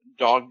Lyndon,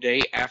 Dog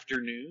Day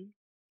Afternoon,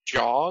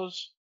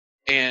 Jaws,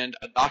 and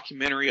a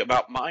documentary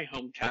about my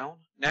hometown,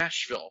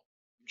 Nashville.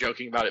 I'm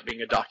joking about it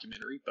being a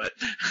documentary, but...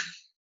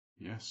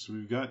 Yes,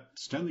 we've got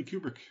Stanley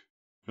Kubrick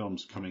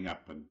films coming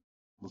up, and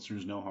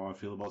listeners know how I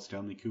feel about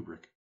Stanley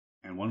Kubrick.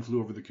 And One Flew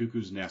Over the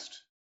Cuckoo's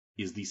Nest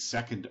is the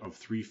second of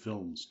 3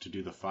 films to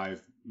do the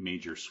 5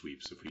 major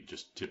sweeps, if we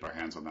just tip our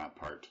hands on that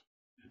part.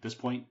 At this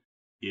point,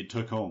 it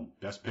took home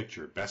Best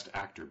Picture, Best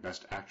Actor,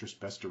 Best Actress,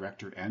 Best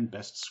Director, and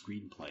Best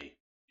Screenplay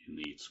in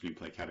the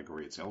screenplay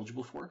category it's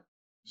eligible for.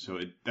 So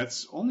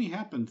that's only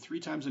happened 3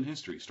 times in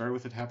history. Started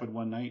with It Happened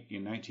One Night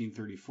in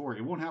 1934.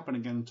 It won't happen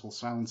again until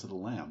Silence of the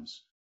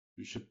Lambs.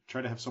 We should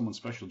try to have someone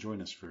special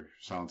join us for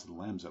Silence of the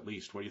Lambs at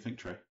least. What do you think,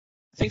 Trey?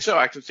 I think so.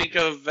 I can think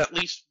of at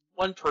least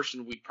one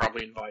person we'd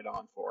probably invite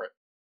on for it.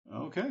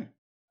 Okay.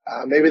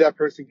 Maybe that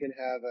person can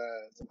have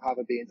some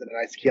fava beans and a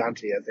nice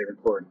Chianti as they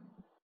record.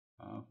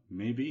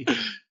 Maybe.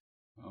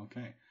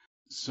 Okay.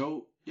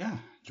 So, yeah,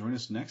 join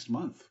us next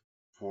month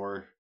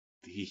for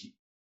the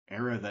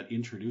era that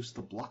introduced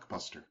the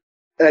blockbuster.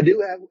 And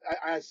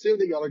I assume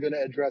that y'all are going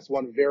to address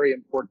one very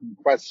important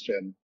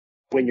question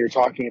when you're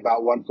talking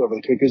about One Flew Over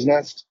the Cuckoo's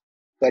Nest.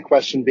 That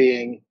question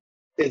being,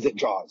 is it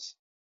Jaws?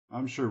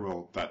 I'm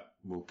sure that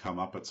will come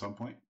up at some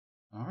point.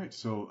 All right.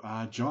 So,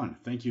 John,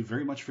 thank you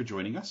very much for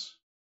joining us.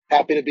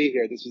 Happy to be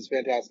here. This was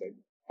fantastic.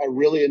 I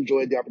really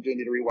enjoyed the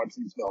opportunity to rewatch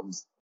these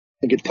films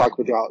and get to talk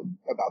with y'all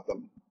about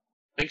them.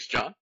 Thanks,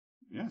 John.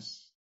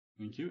 Yes.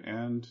 Thank you.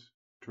 And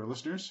to our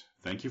listeners,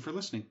 thank you for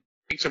listening.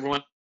 Thanks,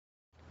 everyone.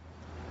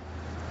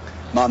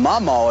 My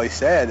mom always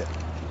said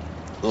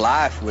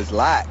life was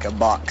like a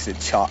box of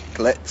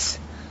chocolates.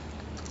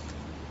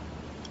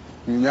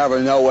 You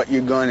never know what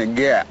you're going to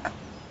get.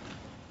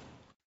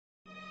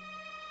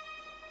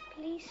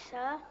 Please,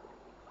 sir,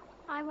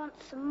 I want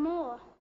some more.